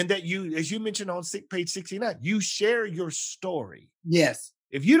 vulnerability, and that you, as you mentioned on page 69, you share your story. Yes.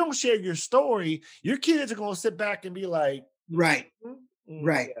 If you don't share your story, your kids are going to sit back and be like, Right.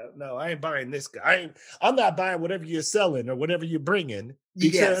 Right. yeah, no, I ain't buying this guy. I'm not buying whatever you're selling or whatever you're bringing,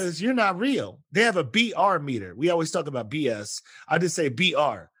 Yes. because you're not real. They have a BR meter. We always talk about BS. I just say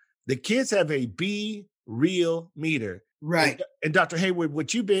BR. The kids have a be real meter. Right. And Dr. Hayward,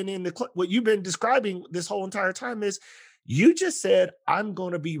 what you've been describing this whole entire time is, you just said, I'm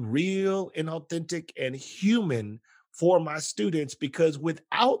going to be real and authentic and human for my students, because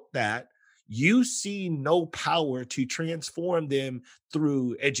without that, you see no power to transform them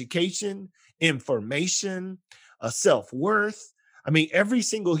through education, information, self-worth. I mean, every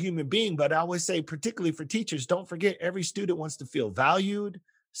single human being, but I always say, particularly for teachers, don't forget, every student wants to feel valued,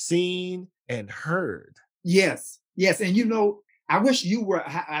 seen, and heard. Yes. Yes. And you know, I wish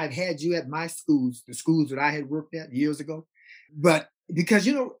I'd had you at my schools, the schools that I had worked at years ago. But because,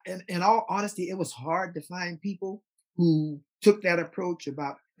 you know, in all honesty, it was hard to find people who took that approach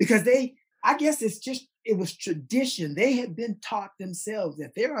because I guess it was tradition. They had been taught themselves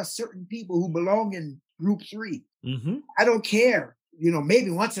that there are certain people who belong in group 3. Mm-hmm. I don't care. You know, maybe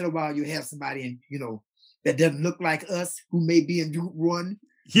once in a while you have somebody that doesn't look like us who may be in group 1.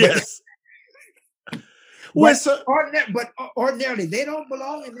 Yes. But ordinarily, they don't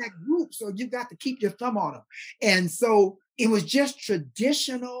belong in that group. So you've got to keep your thumb on them. And so it was just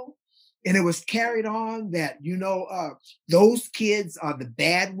traditional, and it was carried on that, those kids are the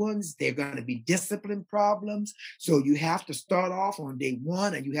bad ones. They're going to be discipline problems. So you have to start off on day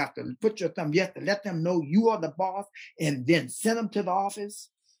 1, and you have to put your thumb. You have to let them know you are the boss, and then send them to the office,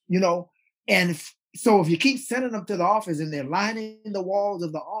 and so if you keep sending them to the office and they're lining the walls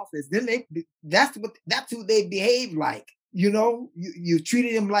of the office, then that's who they behave like. You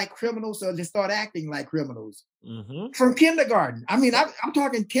treated them like criminals, so they start acting like criminals. Mm-hmm. From kindergarten. I mean, I'm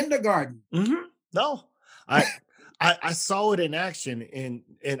talking kindergarten. Mm-hmm. No, I saw it in action,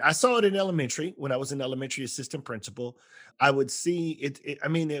 and I saw it in elementary when I was an elementary assistant principal. I would see it.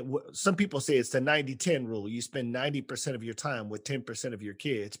 Some people say it's the 90-10 rule. You spend 90% of your time with 10% of your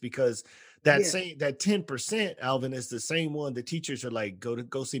kids, because that 10%, Alvin, is the same one the teachers are like,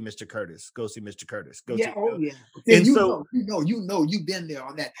 go see Mr. Curtis, go see Mr. Curtis. Yeah. And And you've been there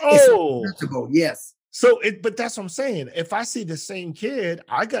on that. Oh, it's principle. Yes. But that's what I'm saying. If I see the same kid,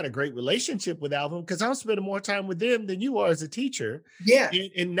 I got a great relationship with Alvin, because I'm spending more time with them than you are as a teacher. Yeah.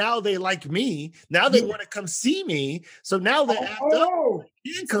 And now they like me. Now they want to come see me. So now they act up.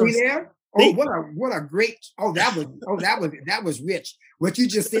 See there? What a great! That was rich. What you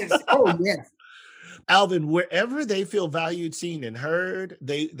just said. Oh yes. Alvin, wherever they feel valued, seen, and heard,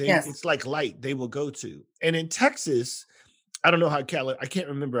 it's like light they will go to. And in Texas, I don't know how I can't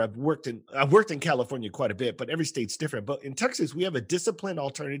remember. I've worked in California quite a bit, but every state's different. But in Texas, we have a disciplined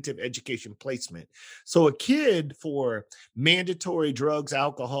alternative education placement. So a kid for mandatory drugs,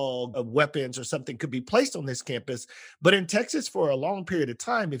 alcohol, weapons, or something could be placed on this campus. But in Texas, for a long period of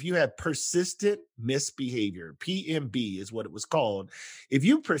time, if you had persistent misbehavior, PMB is what it was called. If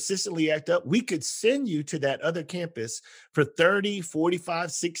you persistently act up, we could send you to that other campus for 30,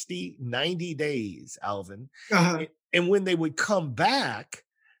 45, 60, 90 days, Alvin. Uh-huh. And when they would come back,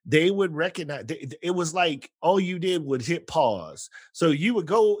 they would recognize it was like all you did was hit pause. So you would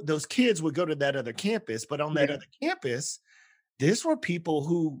go, those kids would go to that other campus, but on that Yeah. other campus, these were people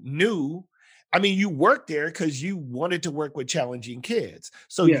who knew. I mean, you worked there because you wanted to work with challenging kids.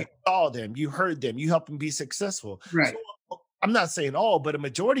 So Yeah. you saw them, you heard them, you helped them be successful. Right. So I'm not saying all, but a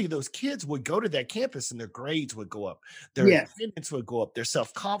majority of those kids would go to that campus and their grades would go up, their Yes. attendance would go up, their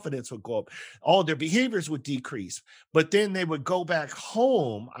self-confidence would go up, all their behaviors would decrease. But then they would go back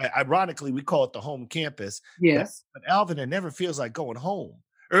home. Ironically, we call it the home campus. But, Yes. but Alvin, it never feels like going home.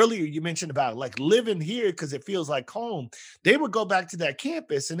 Earlier, you mentioned about like living here because it feels like home. They would go back to that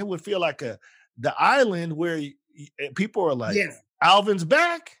campus and it would feel like the island where people are like, Yes. Alvin's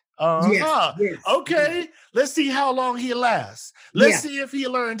back. Yes. Uh-huh. Yes. Okay. Let's see how long he lasts. Let's see if he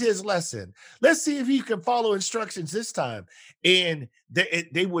learned his lesson. Let's see if he can follow instructions this time. And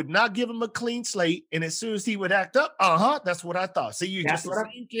they would not give him a clean slate. And as soon as he would act up, that's what I thought. See, you're That's just what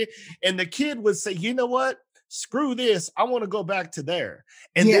the same kid. And the kid would say, you know what? Screw this. I want to go back to there.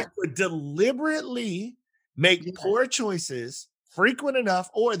 And they Yeah. would deliberately make Yeah. poor choices frequent enough,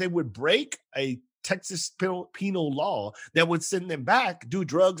 or they would break a Texas penal law that would send them back, do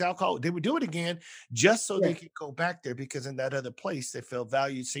drugs, alcohol. They would do it again just so they could go back there because in that other place they felt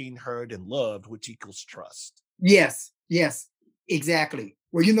valued, seen, heard, and loved, which equals trust. Yes. Yes. Exactly.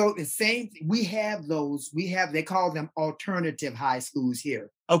 Well, the same, they call them alternative high schools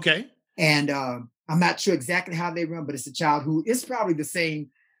here. Okay. And I'm not sure exactly how they run, but it's a child who it's probably the same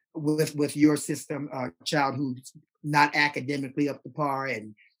with your system, child who's not academically up to par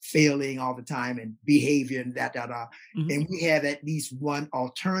and failing all the time and behavior and that. Mhm. And we have at least one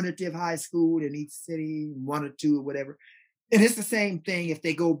alternative high school in each city, one or two or whatever. And it's the same thing. If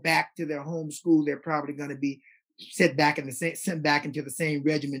they go back to their home school, they're probably going to be sent back into the same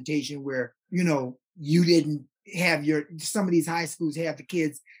regimentation where, you didn't have some of these high schools have the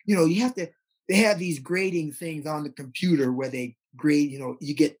kids, they have these grading things on the computer where they grade,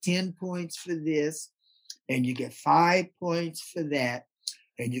 you get 10 points for this and you get 5 points for that.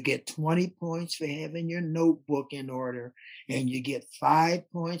 And you get 20 points for having your notebook in order. And you get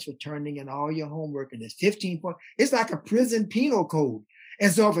 5 points for turning in all your homework. And it's 15 points. It's like a prison penal code.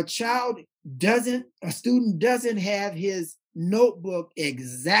 And so if a student doesn't have his notebook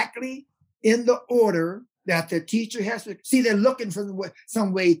exactly in the order that the teacher has to see, they're looking for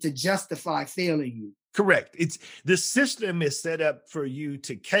some way to justify failing you. Correct. It's the system is set up for you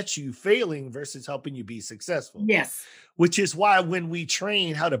to catch you failing versus helping you be successful. Yes. Which is why when we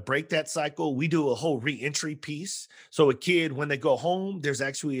train how to break that cycle, we do a whole reentry piece. So a kid, when they go home, there's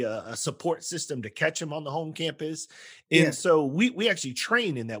actually a support system to catch them on the home campus. And so we actually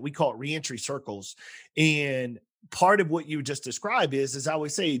train in that. We call it reentry circles. And part of what you just described is I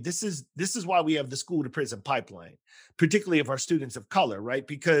always say, this is why we have the school to prison pipeline, particularly of our students of color, right?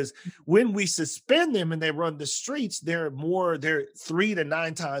 Because when we suspend them and they run the streets, they're 3 to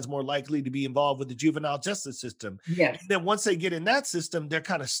 9 times more likely to be involved with the juvenile justice system. Yes. And then once they get in that system, they're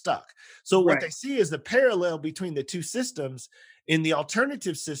kind of stuck. So what they see is the parallel between the two systems. In the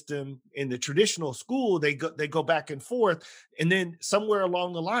alternative system, in the traditional school, they go back and forth, and then somewhere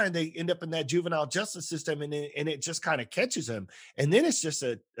along the line, they end up in that juvenile justice system, and it just kind of catches them, and then it's just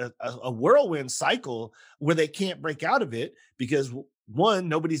a whirlwind cycle where they can't break out of it because one,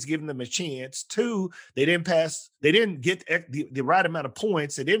 nobody's giving them a chance. Two, they didn't get the right amount of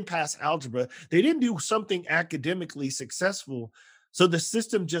points. They didn't pass algebra. They didn't do something academically successful, so the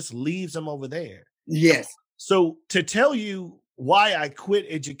system just leaves them over there. Yes. So to tell you why I quit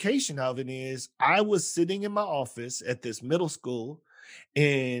education, Alvin, is I was sitting in my office at this middle school.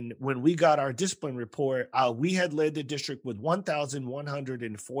 And when we got our discipline report, we had led the district with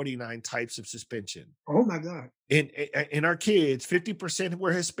 1,149 types of suspension. Oh, my God. And our kids, 50%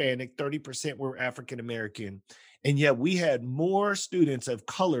 were Hispanic, 30% were African-American. And yet we had more students of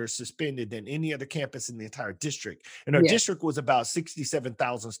color suspended than any other campus in the entire district. And our district was about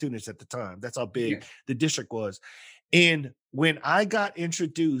 67,000 students at the time. That's how big the district was. And when I got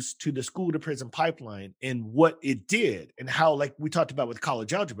introduced to the school to prison pipeline and what it did and how, like we talked about with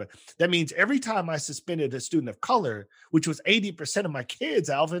college algebra, that means every time I suspended a student of color, which was 80% of my kids,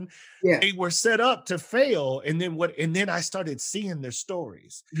 Alvin, Yeah. they were set up to fail. And then I started seeing their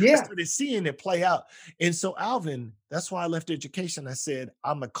stories. I Yeah. started seeing it play out. And so, Alvin, that's why I left education. I said,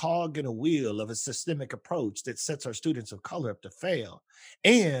 I'm a cog in a wheel of a systemic approach that sets our students of color up to fail.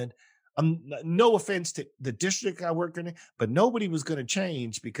 And no offense to the district I work in, but nobody was going to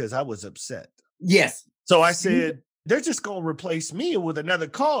change because I was upset. Yes. So I said, they're just going to replace me with another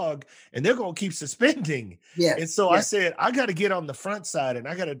cog and they're going to keep suspending. Yes. And so I Yes. said, I got to get on the front side and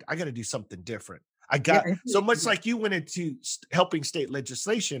I got to do something different. Yeah. So much like you went into helping state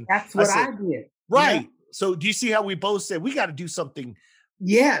legislation. That's what I said, did. right. Yeah. So do you see how we both said we got to do something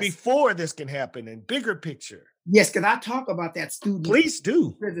Yes. before this can happen and bigger picture? Yes, because I talk about that student Please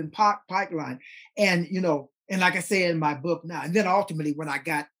do. prison pipeline. And, and like I say in my book now, and then ultimately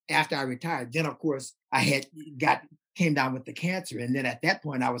after I retired, then of course I came down with the cancer. And then at that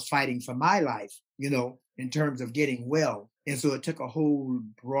point I was fighting for my life, in terms of getting well. And so it took a whole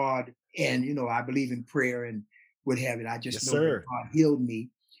broad, and, I believe in prayer and what have it. I just know that God healed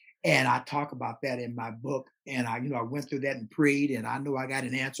me. And I talk about that in my book. And I went through that and prayed, and I know I got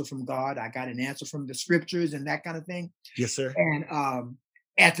an answer from God. I got an answer from the scriptures and that kind of thing. Yes, sir. And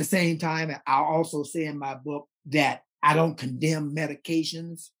at the same time, I also say in my book that I don't condemn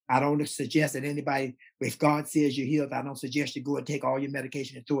medications. I don't suggest that anybody, if God says you're healed, I don't suggest you go and take all your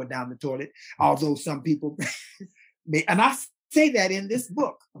medication and throw it down the toilet. Although some people may, and I say that in this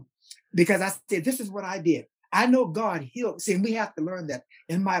book because I said, this is what I did. I know God healed. See, we have to learn that.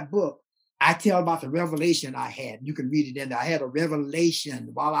 In my book, I tell about the revelation I had. You can read it in there. I had a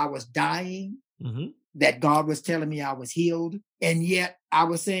revelation while I was dying that God was telling me I was healed. And yet I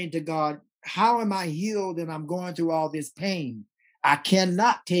was saying to God, how am I healed and I'm going through all this pain? I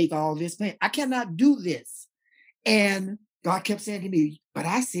cannot take all this pain. I cannot do this. And God kept saying to me, but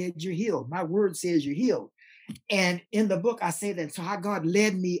I said you're healed. My word says you're healed. And in the book, I say that. So how God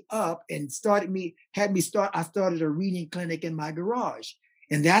led me up and I started a reading clinic in my garage.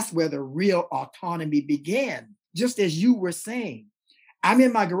 And that's where the real autonomy began. Just as you were saying, I'm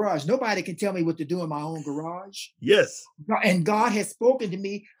in my garage. Nobody can tell me what to do in my own garage. Yes. And God has spoken to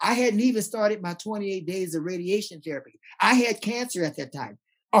me. I hadn't even started my 28 days of radiation therapy. I had cancer at that time.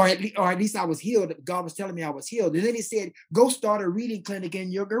 Or at least I was healed. God was telling me I was healed. And then he said, go start a reading clinic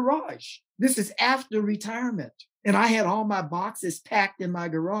in your garage. This is after retirement. And I had all my boxes packed in my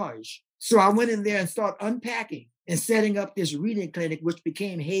garage. So I went in there and started unpacking and setting up this reading clinic, which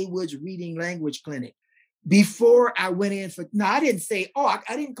became Haywood's Reading Language Clinic. Before I went in I didn't say, I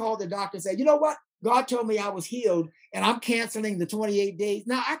didn't call the doctor and say, you know what? God told me I was healed and I'm canceling the 28 days.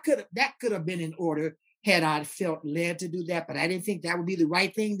 Now that could have been in order had I felt led to do that, but I didn't think that would be the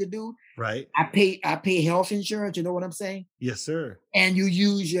right thing to do. Right. I pay health insurance. You know what I'm saying? Yes, sir. And you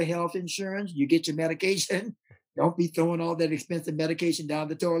use your health insurance. You get your medication. Don't be throwing all that expensive medication down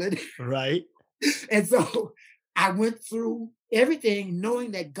the toilet. Right. And so I went through everything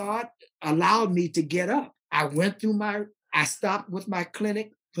knowing that God allowed me to get up. I stopped with my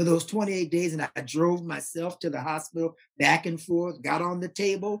clinic for those 28 days and I drove myself to the hospital back and forth, got on the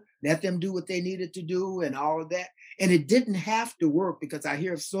table, let them do what they needed to do and all of that. And it didn't have to work because I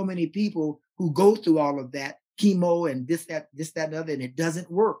hear of so many people who go through all of that, chemo and this, that, and other, and it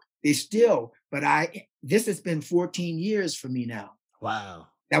doesn't work. This has been 14 years for me now. Wow.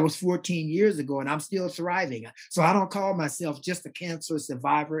 That was 14 years ago, and I'm still thriving. So I don't call myself just a cancer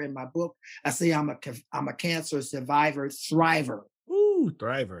survivor in my book. I say I'm a cancer survivor thriver. Ooh,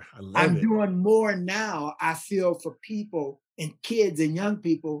 thriver. I'm doing more now, I feel, for people and kids and young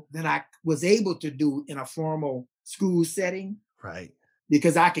people than I was able to do in a formal school setting. Right.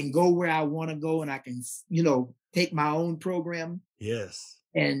 Because I can go where I want to go and I can, take my own program. Yes.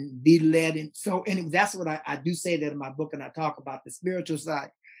 And be led. And so anyway, that's what I do say that in my book. And I talk about the spiritual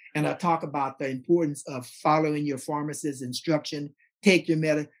side. And I talk about the importance of following your pharmacist's instruction, take your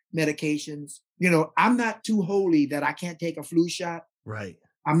medications. I'm not too holy that I can't take a flu shot. Right.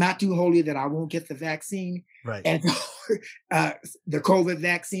 I'm not too holy that I won't get the vaccine. Right. And the COVID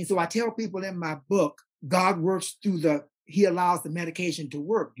vaccine. So I tell people in my book, God works he allows the medication to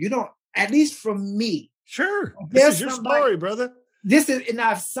work. At least from me. Sure. This is your story, brother.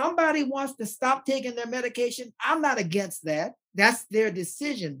 Now, if somebody wants to stop taking their medication, I'm not against that. That's their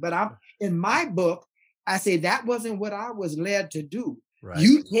decision. But in my book, I say that wasn't what I was led to do. Right.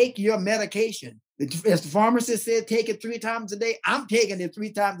 You take your medication. As the pharmacist said, take it 3 times a day. I'm taking it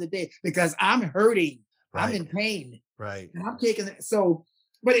 3 times a day because I'm hurting. Right. I'm in pain. Right. And I'm taking it. So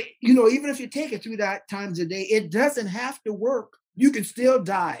But even if you take it 3 times a day, it doesn't have to work. You can still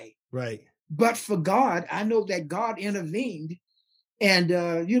die. Right. But for God, I know that God intervened, and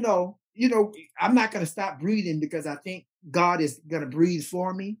I'm not going to stop breathing because I think God is going to breathe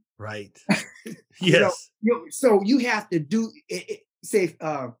for me. Right. You know, Yes. so you have to do say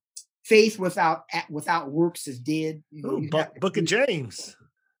faith without works is dead. Oh, You have to Book of James.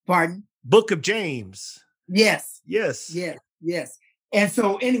 Pardon? Book of James. Yes. Yes. Yes. Yes. And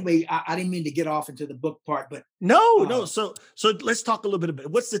so anyway, I didn't mean to get off into the book part, but No. So let's talk a little bit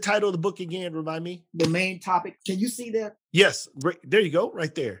about what's the title of the book again? Remind me. the main topic. Can you see that? Yes. Right, there you go.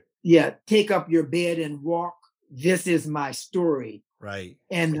 Right there. Yeah. Take up your bed and walk. This is my story. Right.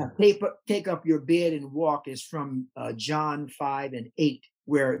 And take up your bed and walk is from John 5:8,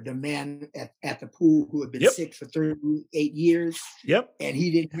 where the man at the pool who had been sick for 38 years. Yep. And he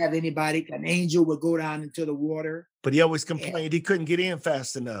didn't have anybody. An angel would go down into the water. But he always complained he couldn't get in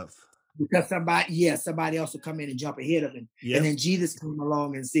fast enough. Because somebody else would come in and jump ahead of him. Yep. And then Jesus came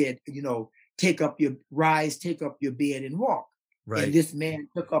along and said, take up your bed and walk. Right. And this man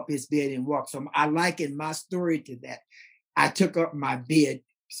took up his bed and walked. So I liken my story to that. I took up my bed,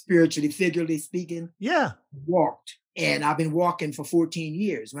 spiritually, figuratively speaking. Yeah. Walked. And I've been walking for 14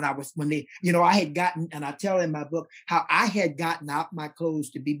 years. I had gotten, and I tell in my book how I had gotten out my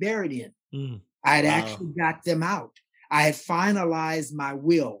clothes to be buried in. Mm. I had actually got them out. I had finalized my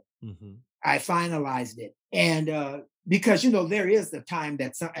will. Mm-hmm. I finalized it. And because, there is the time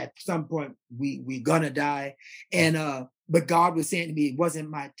that at some point we're going to die. And but God was saying to me, it wasn't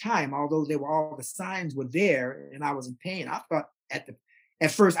my time, although all the signs were there and I was in pain. I thought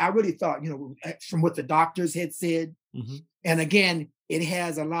at first, I really thought, from what the doctors had said. Mm-hmm. And again, it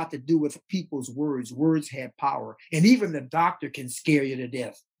has a lot to do with people's words. Words have power. And even the doctor can scare you to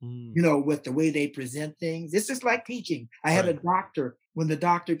death, with the way they present things. It's just like teaching. I had a doctor, when the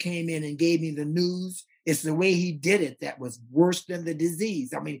doctor came in and gave me the news, it's the way he did it that was worse than the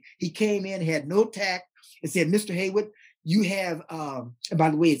disease. I mean, he came in, had no tact, and said, Mr. Haywood, you have,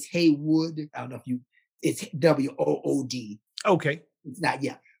 by the way, it's Haywood. I don't know if it's WOOD. Okay. It's not,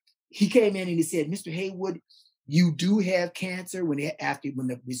 yeah. He came in and he said, Mr. Haywood, you do have cancer. When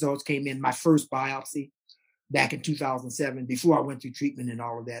the results came in, my first biopsy back in 2007, before I went through treatment and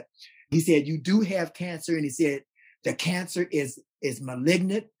all of that, he said, you do have cancer. And he said, the cancer is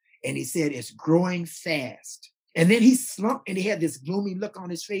malignant. And he said, it's growing fast. And then he slumped and he had this gloomy look on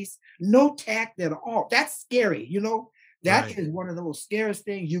his face, no tact at all. That's scary. That is one of the most scariest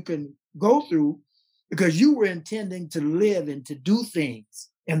things you can go through, because you were intending to live and to do things.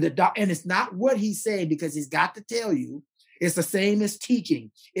 And it's not what he's saying, because he's got to tell you. It's the same as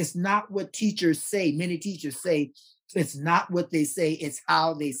teaching. It's not what teachers say. Many teachers say it's not what they say, it's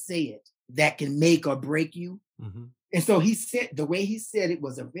how they say it that can make or break you. Mm-hmm. And so he said, the way he said it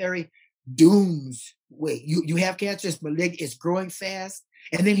was a very dooms way. You have cancer, it's malignant, it's growing fast.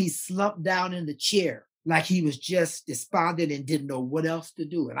 And then he slumped down in the chair like he was just despondent and didn't know what else to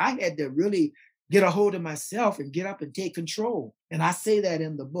do. And I had to really get a hold of myself and get up and take control. And I say that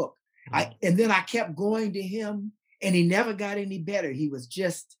in the book. Mm-hmm. And then I kept going to him, and he never got any better. He was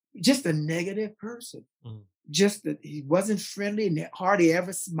just a negative person. Mm-hmm. Just that he wasn't friendly and hardly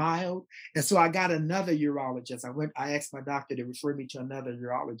ever smiled. And so I got another urologist. I asked my doctor to refer me to another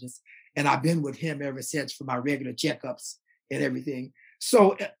urologist, and I've been with him ever since for my regular checkups and everything.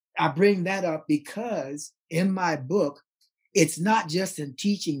 So I bring that up because in my book, it's not just in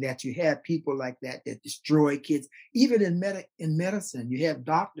teaching that you have people like that destroy kids. Even in medicine, you have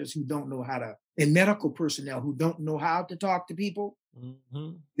doctors who don't know how to, and medical personnel who don't know how to talk to people.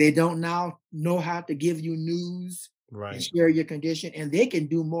 Mm-hmm. They don't now know how to give you news and share your condition, and they can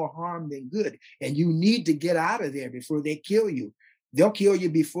do more harm than good. And you need to get out of there before they kill you. They'll kill you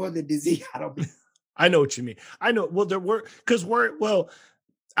before the disease. I know what you mean. I know. Well,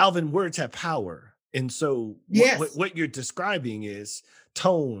 Alvin, words have power. And so what you're describing is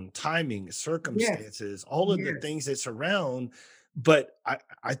tone, timing, circumstances, all of the things that surround. But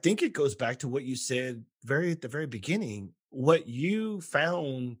I think it goes back to what you said at the very beginning. What you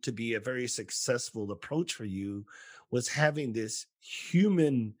found to be a very successful approach for you was having this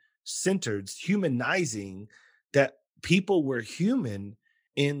human-centered, humanizing, that people were human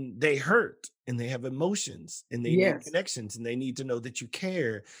and they hurt and they have emotions and they need connections and they need to know that you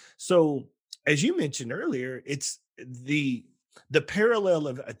care. So as you mentioned earlier, it's the parallel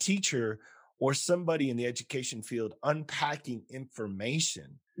of a teacher or somebody in the education field unpacking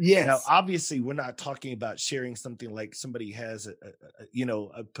information. Yes. Now, obviously, we're not talking about sharing something like somebody has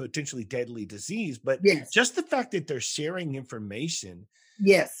a potentially deadly disease, but just the fact that they're sharing information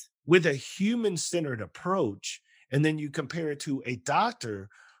with a human-centered approach And then you compare it to a doctor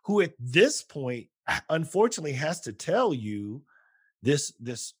who at this point, unfortunately, has to tell you this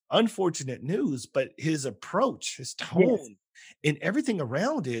unfortunate news, but his approach, his Yes. tone, and everything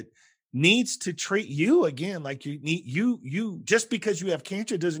around it needs to treat you again like you just because you have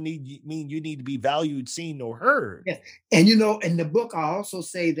cancer doesn't mean you need to be valued, seen, or heard. Yes. And in the book, I also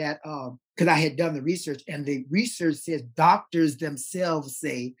say that because I had done the research, and the research says doctors themselves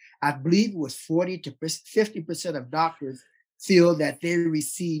say, I believe it was 40 to 50% of doctors feel that they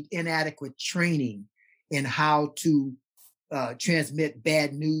received inadequate training in how to transmit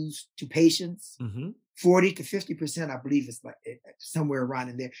bad news to patients. Hmm. 40 to 50%, I believe it's like somewhere around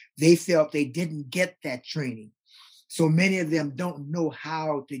in there. They felt they didn't get that training. So many of them don't know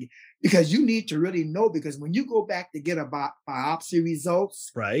how to, because you need to really know, because when you go back to get a biopsy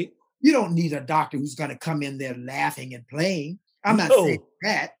results, Right? you don't need a doctor who's going to come in there laughing and playing. I'm not saying No.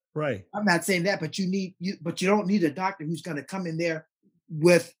 that. Right. I'm not saying that, but you don't need a doctor who's going to come in there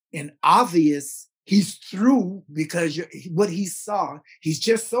with an obvious, he's through because what he saw, he's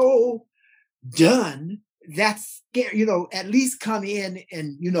just so done. That's scary. At least come in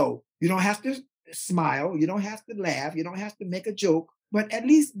and, you don't have to smile. You don't have to laugh. You don't have to make a joke, but at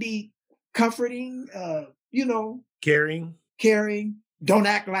least be comforting, Caring. caring. Don't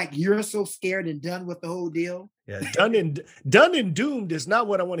act like you're so scared and done with the whole deal. Yeah, done and doomed is not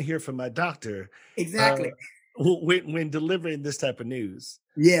what I want to hear from my doctor uh, Exactly. when delivering this type of news.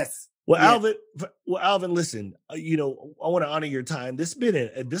 Yes. Well, Yes. Alvin, listen. I want to honor your time. This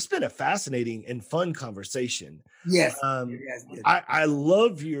has been a fascinating and fun conversation. Yes. It Um, has been. I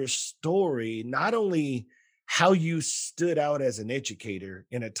love your story. Not only how you stood out as an educator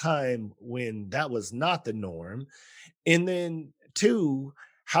in a time when that was not the norm, and then two,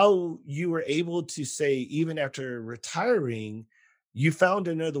 how you were able to say even after retiring, you found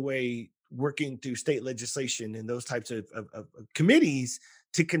another way working through state legislation and those types of committees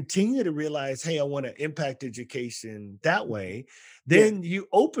to continue to realize, hey, I want to impact education that way. Yes. Then you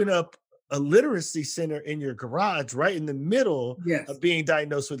open up a literacy center in your garage right in the middle Yes. of being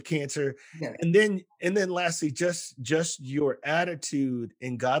diagnosed with cancer. Yes. And then lastly, just your attitude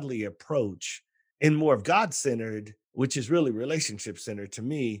and godly approach and more of God centered, which is really relationship centered to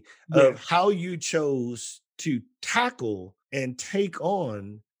me, of Yes. how you chose to tackle and take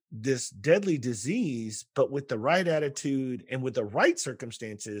on this deadly disease, but with the right attitude and with the right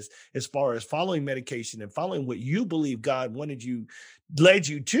circumstances, as far as following medication and following what you believe God led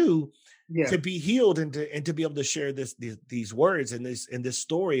you to Yes. be healed and to be able to share these words and this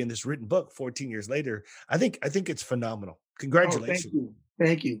story in this written book 14 years later. I think it's phenomenal. Oh, thank Congratulations. you.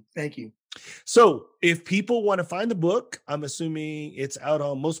 Thank you. Thank you. So if people want to find the book, I'm assuming it's out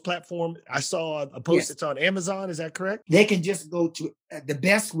on most platforms. I saw a post, Yes. it's on Amazon. Is that correct? They can just go to the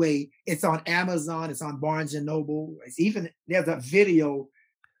best way. It's on Amazon. It's on Barnes and Noble. There's a video.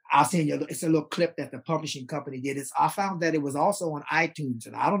 I'll send you. It's a little clip that the publishing company did. I found that it was also on iTunes,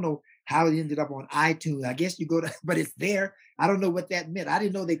 and I don't know how it ended up on iTunes. I guess you go to, but it's there. I don't know what that meant. I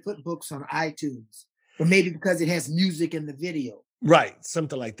didn't know they put books on iTunes, but maybe because it has music in the video. Right,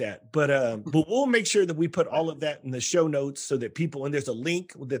 something like that. But we'll make sure that we put all of that in the show notes so that people, and there's a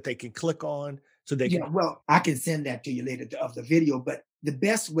link that they can click on so they Yeah, can. well, I can send that to you later of the video, but the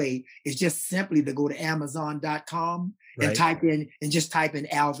best way is just simply to go to Amazon.com and Right. type in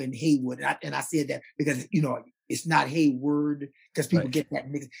Alvin Haywood. And I said that because it's not Hayward, because people Right. get that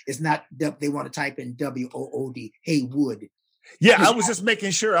mixed. It's not, they want to type in WOOD, Haywood. Yeah, I was just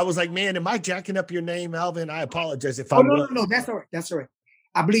making sure. I was like, man, am I jacking up your name, Alvin? I apologize if I Oh, no, was. no, that's all right. That's all right.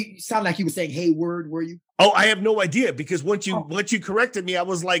 I believe you sound like you were saying Hayward, were you? Oh, I have no idea, because once you corrected me, I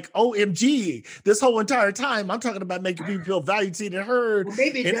was like, OMG, this whole entire time I'm talking about making people feel valued, seen, and heard. Well,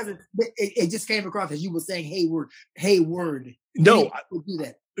 maybe it And doesn't. It just came across as you were saying Hayward. no, Many people do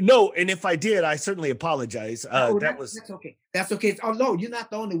that. no, and if I did, I certainly apologize. That was That's okay. That's okay. Oh no, you're not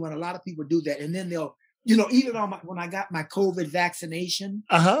the only one. A lot of people do that, and then they'll, even when I got my COVID vaccination,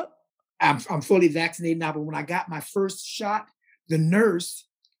 uh-huh. I'm fully vaccinated now. But when I got my first shot, the nurse,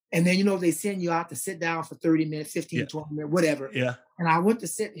 and then they send you out to sit down for 30 minutes, 15, Yeah. 20 minutes, whatever. Yeah. And I went to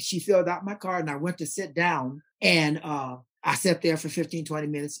sit. She filled out my card, and I went to sit down, and I sat there for 15, 20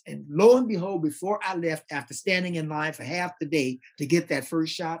 minutes, and lo and behold, before I left, after standing in line for half the day to get that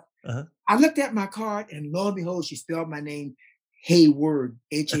first shot, Uh-huh. I looked at my card, and lo and behold, she spelled my name Hayward,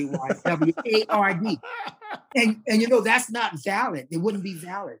 Hayward. And that's not valid. It wouldn't be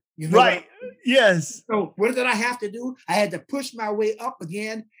valid. Right. Yes. So what did I have to do? I had to push my way up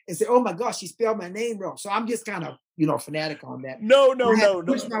again and say, oh my gosh, she spelled my name wrong. So I'm just kind of, fanatic on that. No. I had to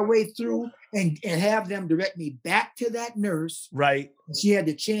push my way through and have them direct me back to that nurse. Right. She had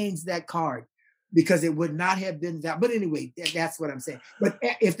to change that card. because it would not have been that. But anyway, that's what I'm saying. But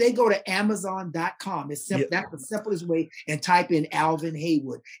if they go to Amazon.com, it's simple. That's the simplest way, and type in Alvin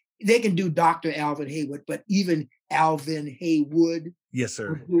Haywood. They can do Dr. Alvin Haywood, but even Alvin Haywood. Yes, sir.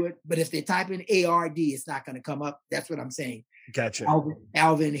 Will do it. But if they type in ARD, it's not going to come up. That's what I'm saying. Gotcha.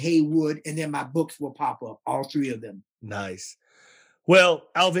 Alvin Haywood, and then my books will pop up, all three of them. Nice. Well,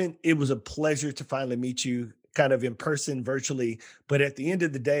 Alvin, it was a pleasure to finally meet you, kind of in person, virtually. But at the end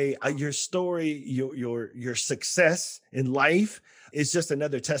of the day, your story, your success in life is just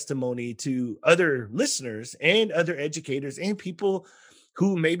another testimony to other listeners and other educators and people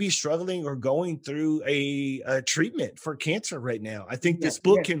who may be struggling or going through a treatment for cancer right now. I think this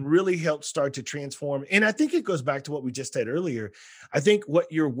book can really help start to transform. And I think it goes back to what we just said earlier. I think what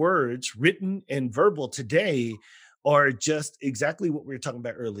your words, written and verbal today, are just exactly what we were talking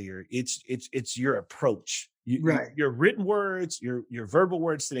about earlier. It's your approach. Your written words, your verbal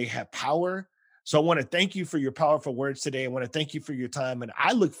words today have power. So I want to thank you for your powerful words today. I want to thank you for your time. And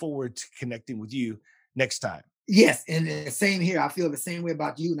I look forward to connecting with you next time. Yes, and the same here. I feel the same way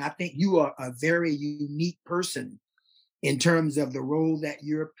about you. And I think you are a very unique person in terms of the role that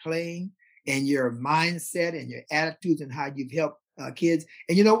you're playing and your mindset and your attitudes and how you've helped kids.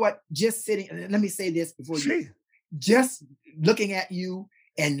 And you know what? Just sitting, and let me say this before you, just looking at you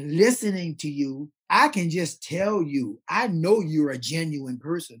and listening to you, I can just tell you, I know you're a genuine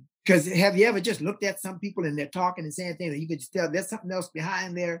person. Because have you ever just looked at some people and they're talking and saying things and you can just tell there's something else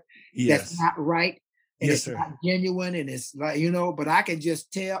behind there that's not right? And it's not genuine, and it's like, but I can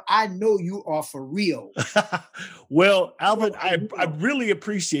just tell, I know you are for real. Well, Alvin, I really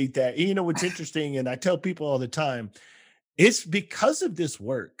appreciate that. You know, what's interesting, and I tell people all the time, it's because of this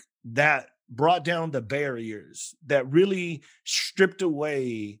work that brought down the barriers, that really stripped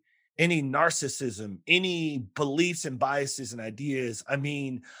away any narcissism, any beliefs and biases and ideas. I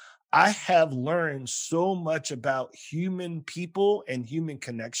mean, I have learned so much about human people and human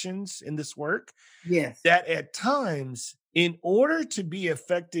connections in this work. Yes. That at times, in order to be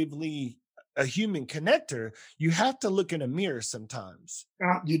effectively a human connector, you have to look in a mirror sometimes.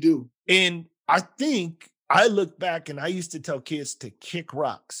 You do. And I think I look back and I used to tell kids to kick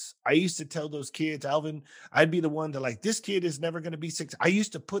rocks. I used to tell those kids, Alvin, I'd be the one that this kid is never going to be successful. I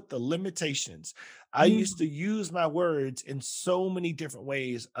used to put the limitations. I used to use my words in so many different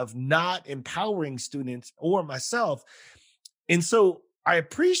ways of not empowering students or myself. And so I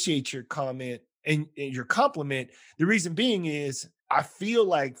appreciate your comment and your compliment. The reason being is I feel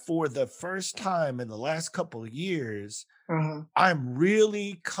like for the first time in the last couple of years, I'm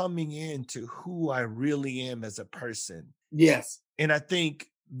really coming into who I really am as a person. Yes. And I think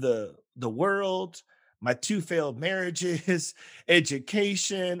the world, my 2 failed marriages,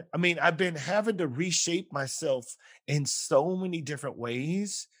 education, I mean, I've been having to reshape myself in so many different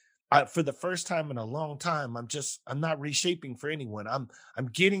ways. For the first time in a long time, I'm not reshaping for anyone. I'm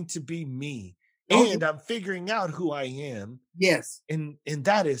getting to be me, and I'm figuring out who I am. Yes. And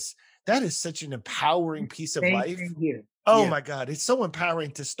that is such an empowering piece of life. Here. Oh my God. It's so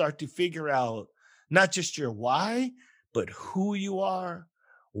empowering to start to figure out not just your why, but who you are,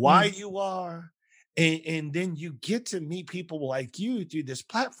 why you are. And then you get to meet people like you through this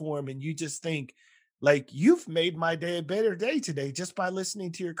platform, and you just think, you've made my day a better day today just by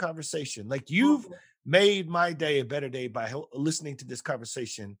listening to your conversation. You've made my day a better day by listening to this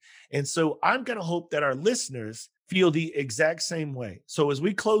conversation. And so I'm going to hope that our listeners feel the exact same way. So as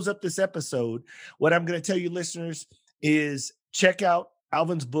we close up this episode, what I'm going to tell you listeners is check out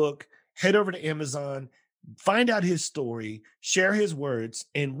Alvin's book, head over to Amazon, find out his story, share his words,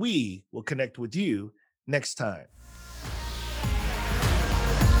 and we will connect with you next time.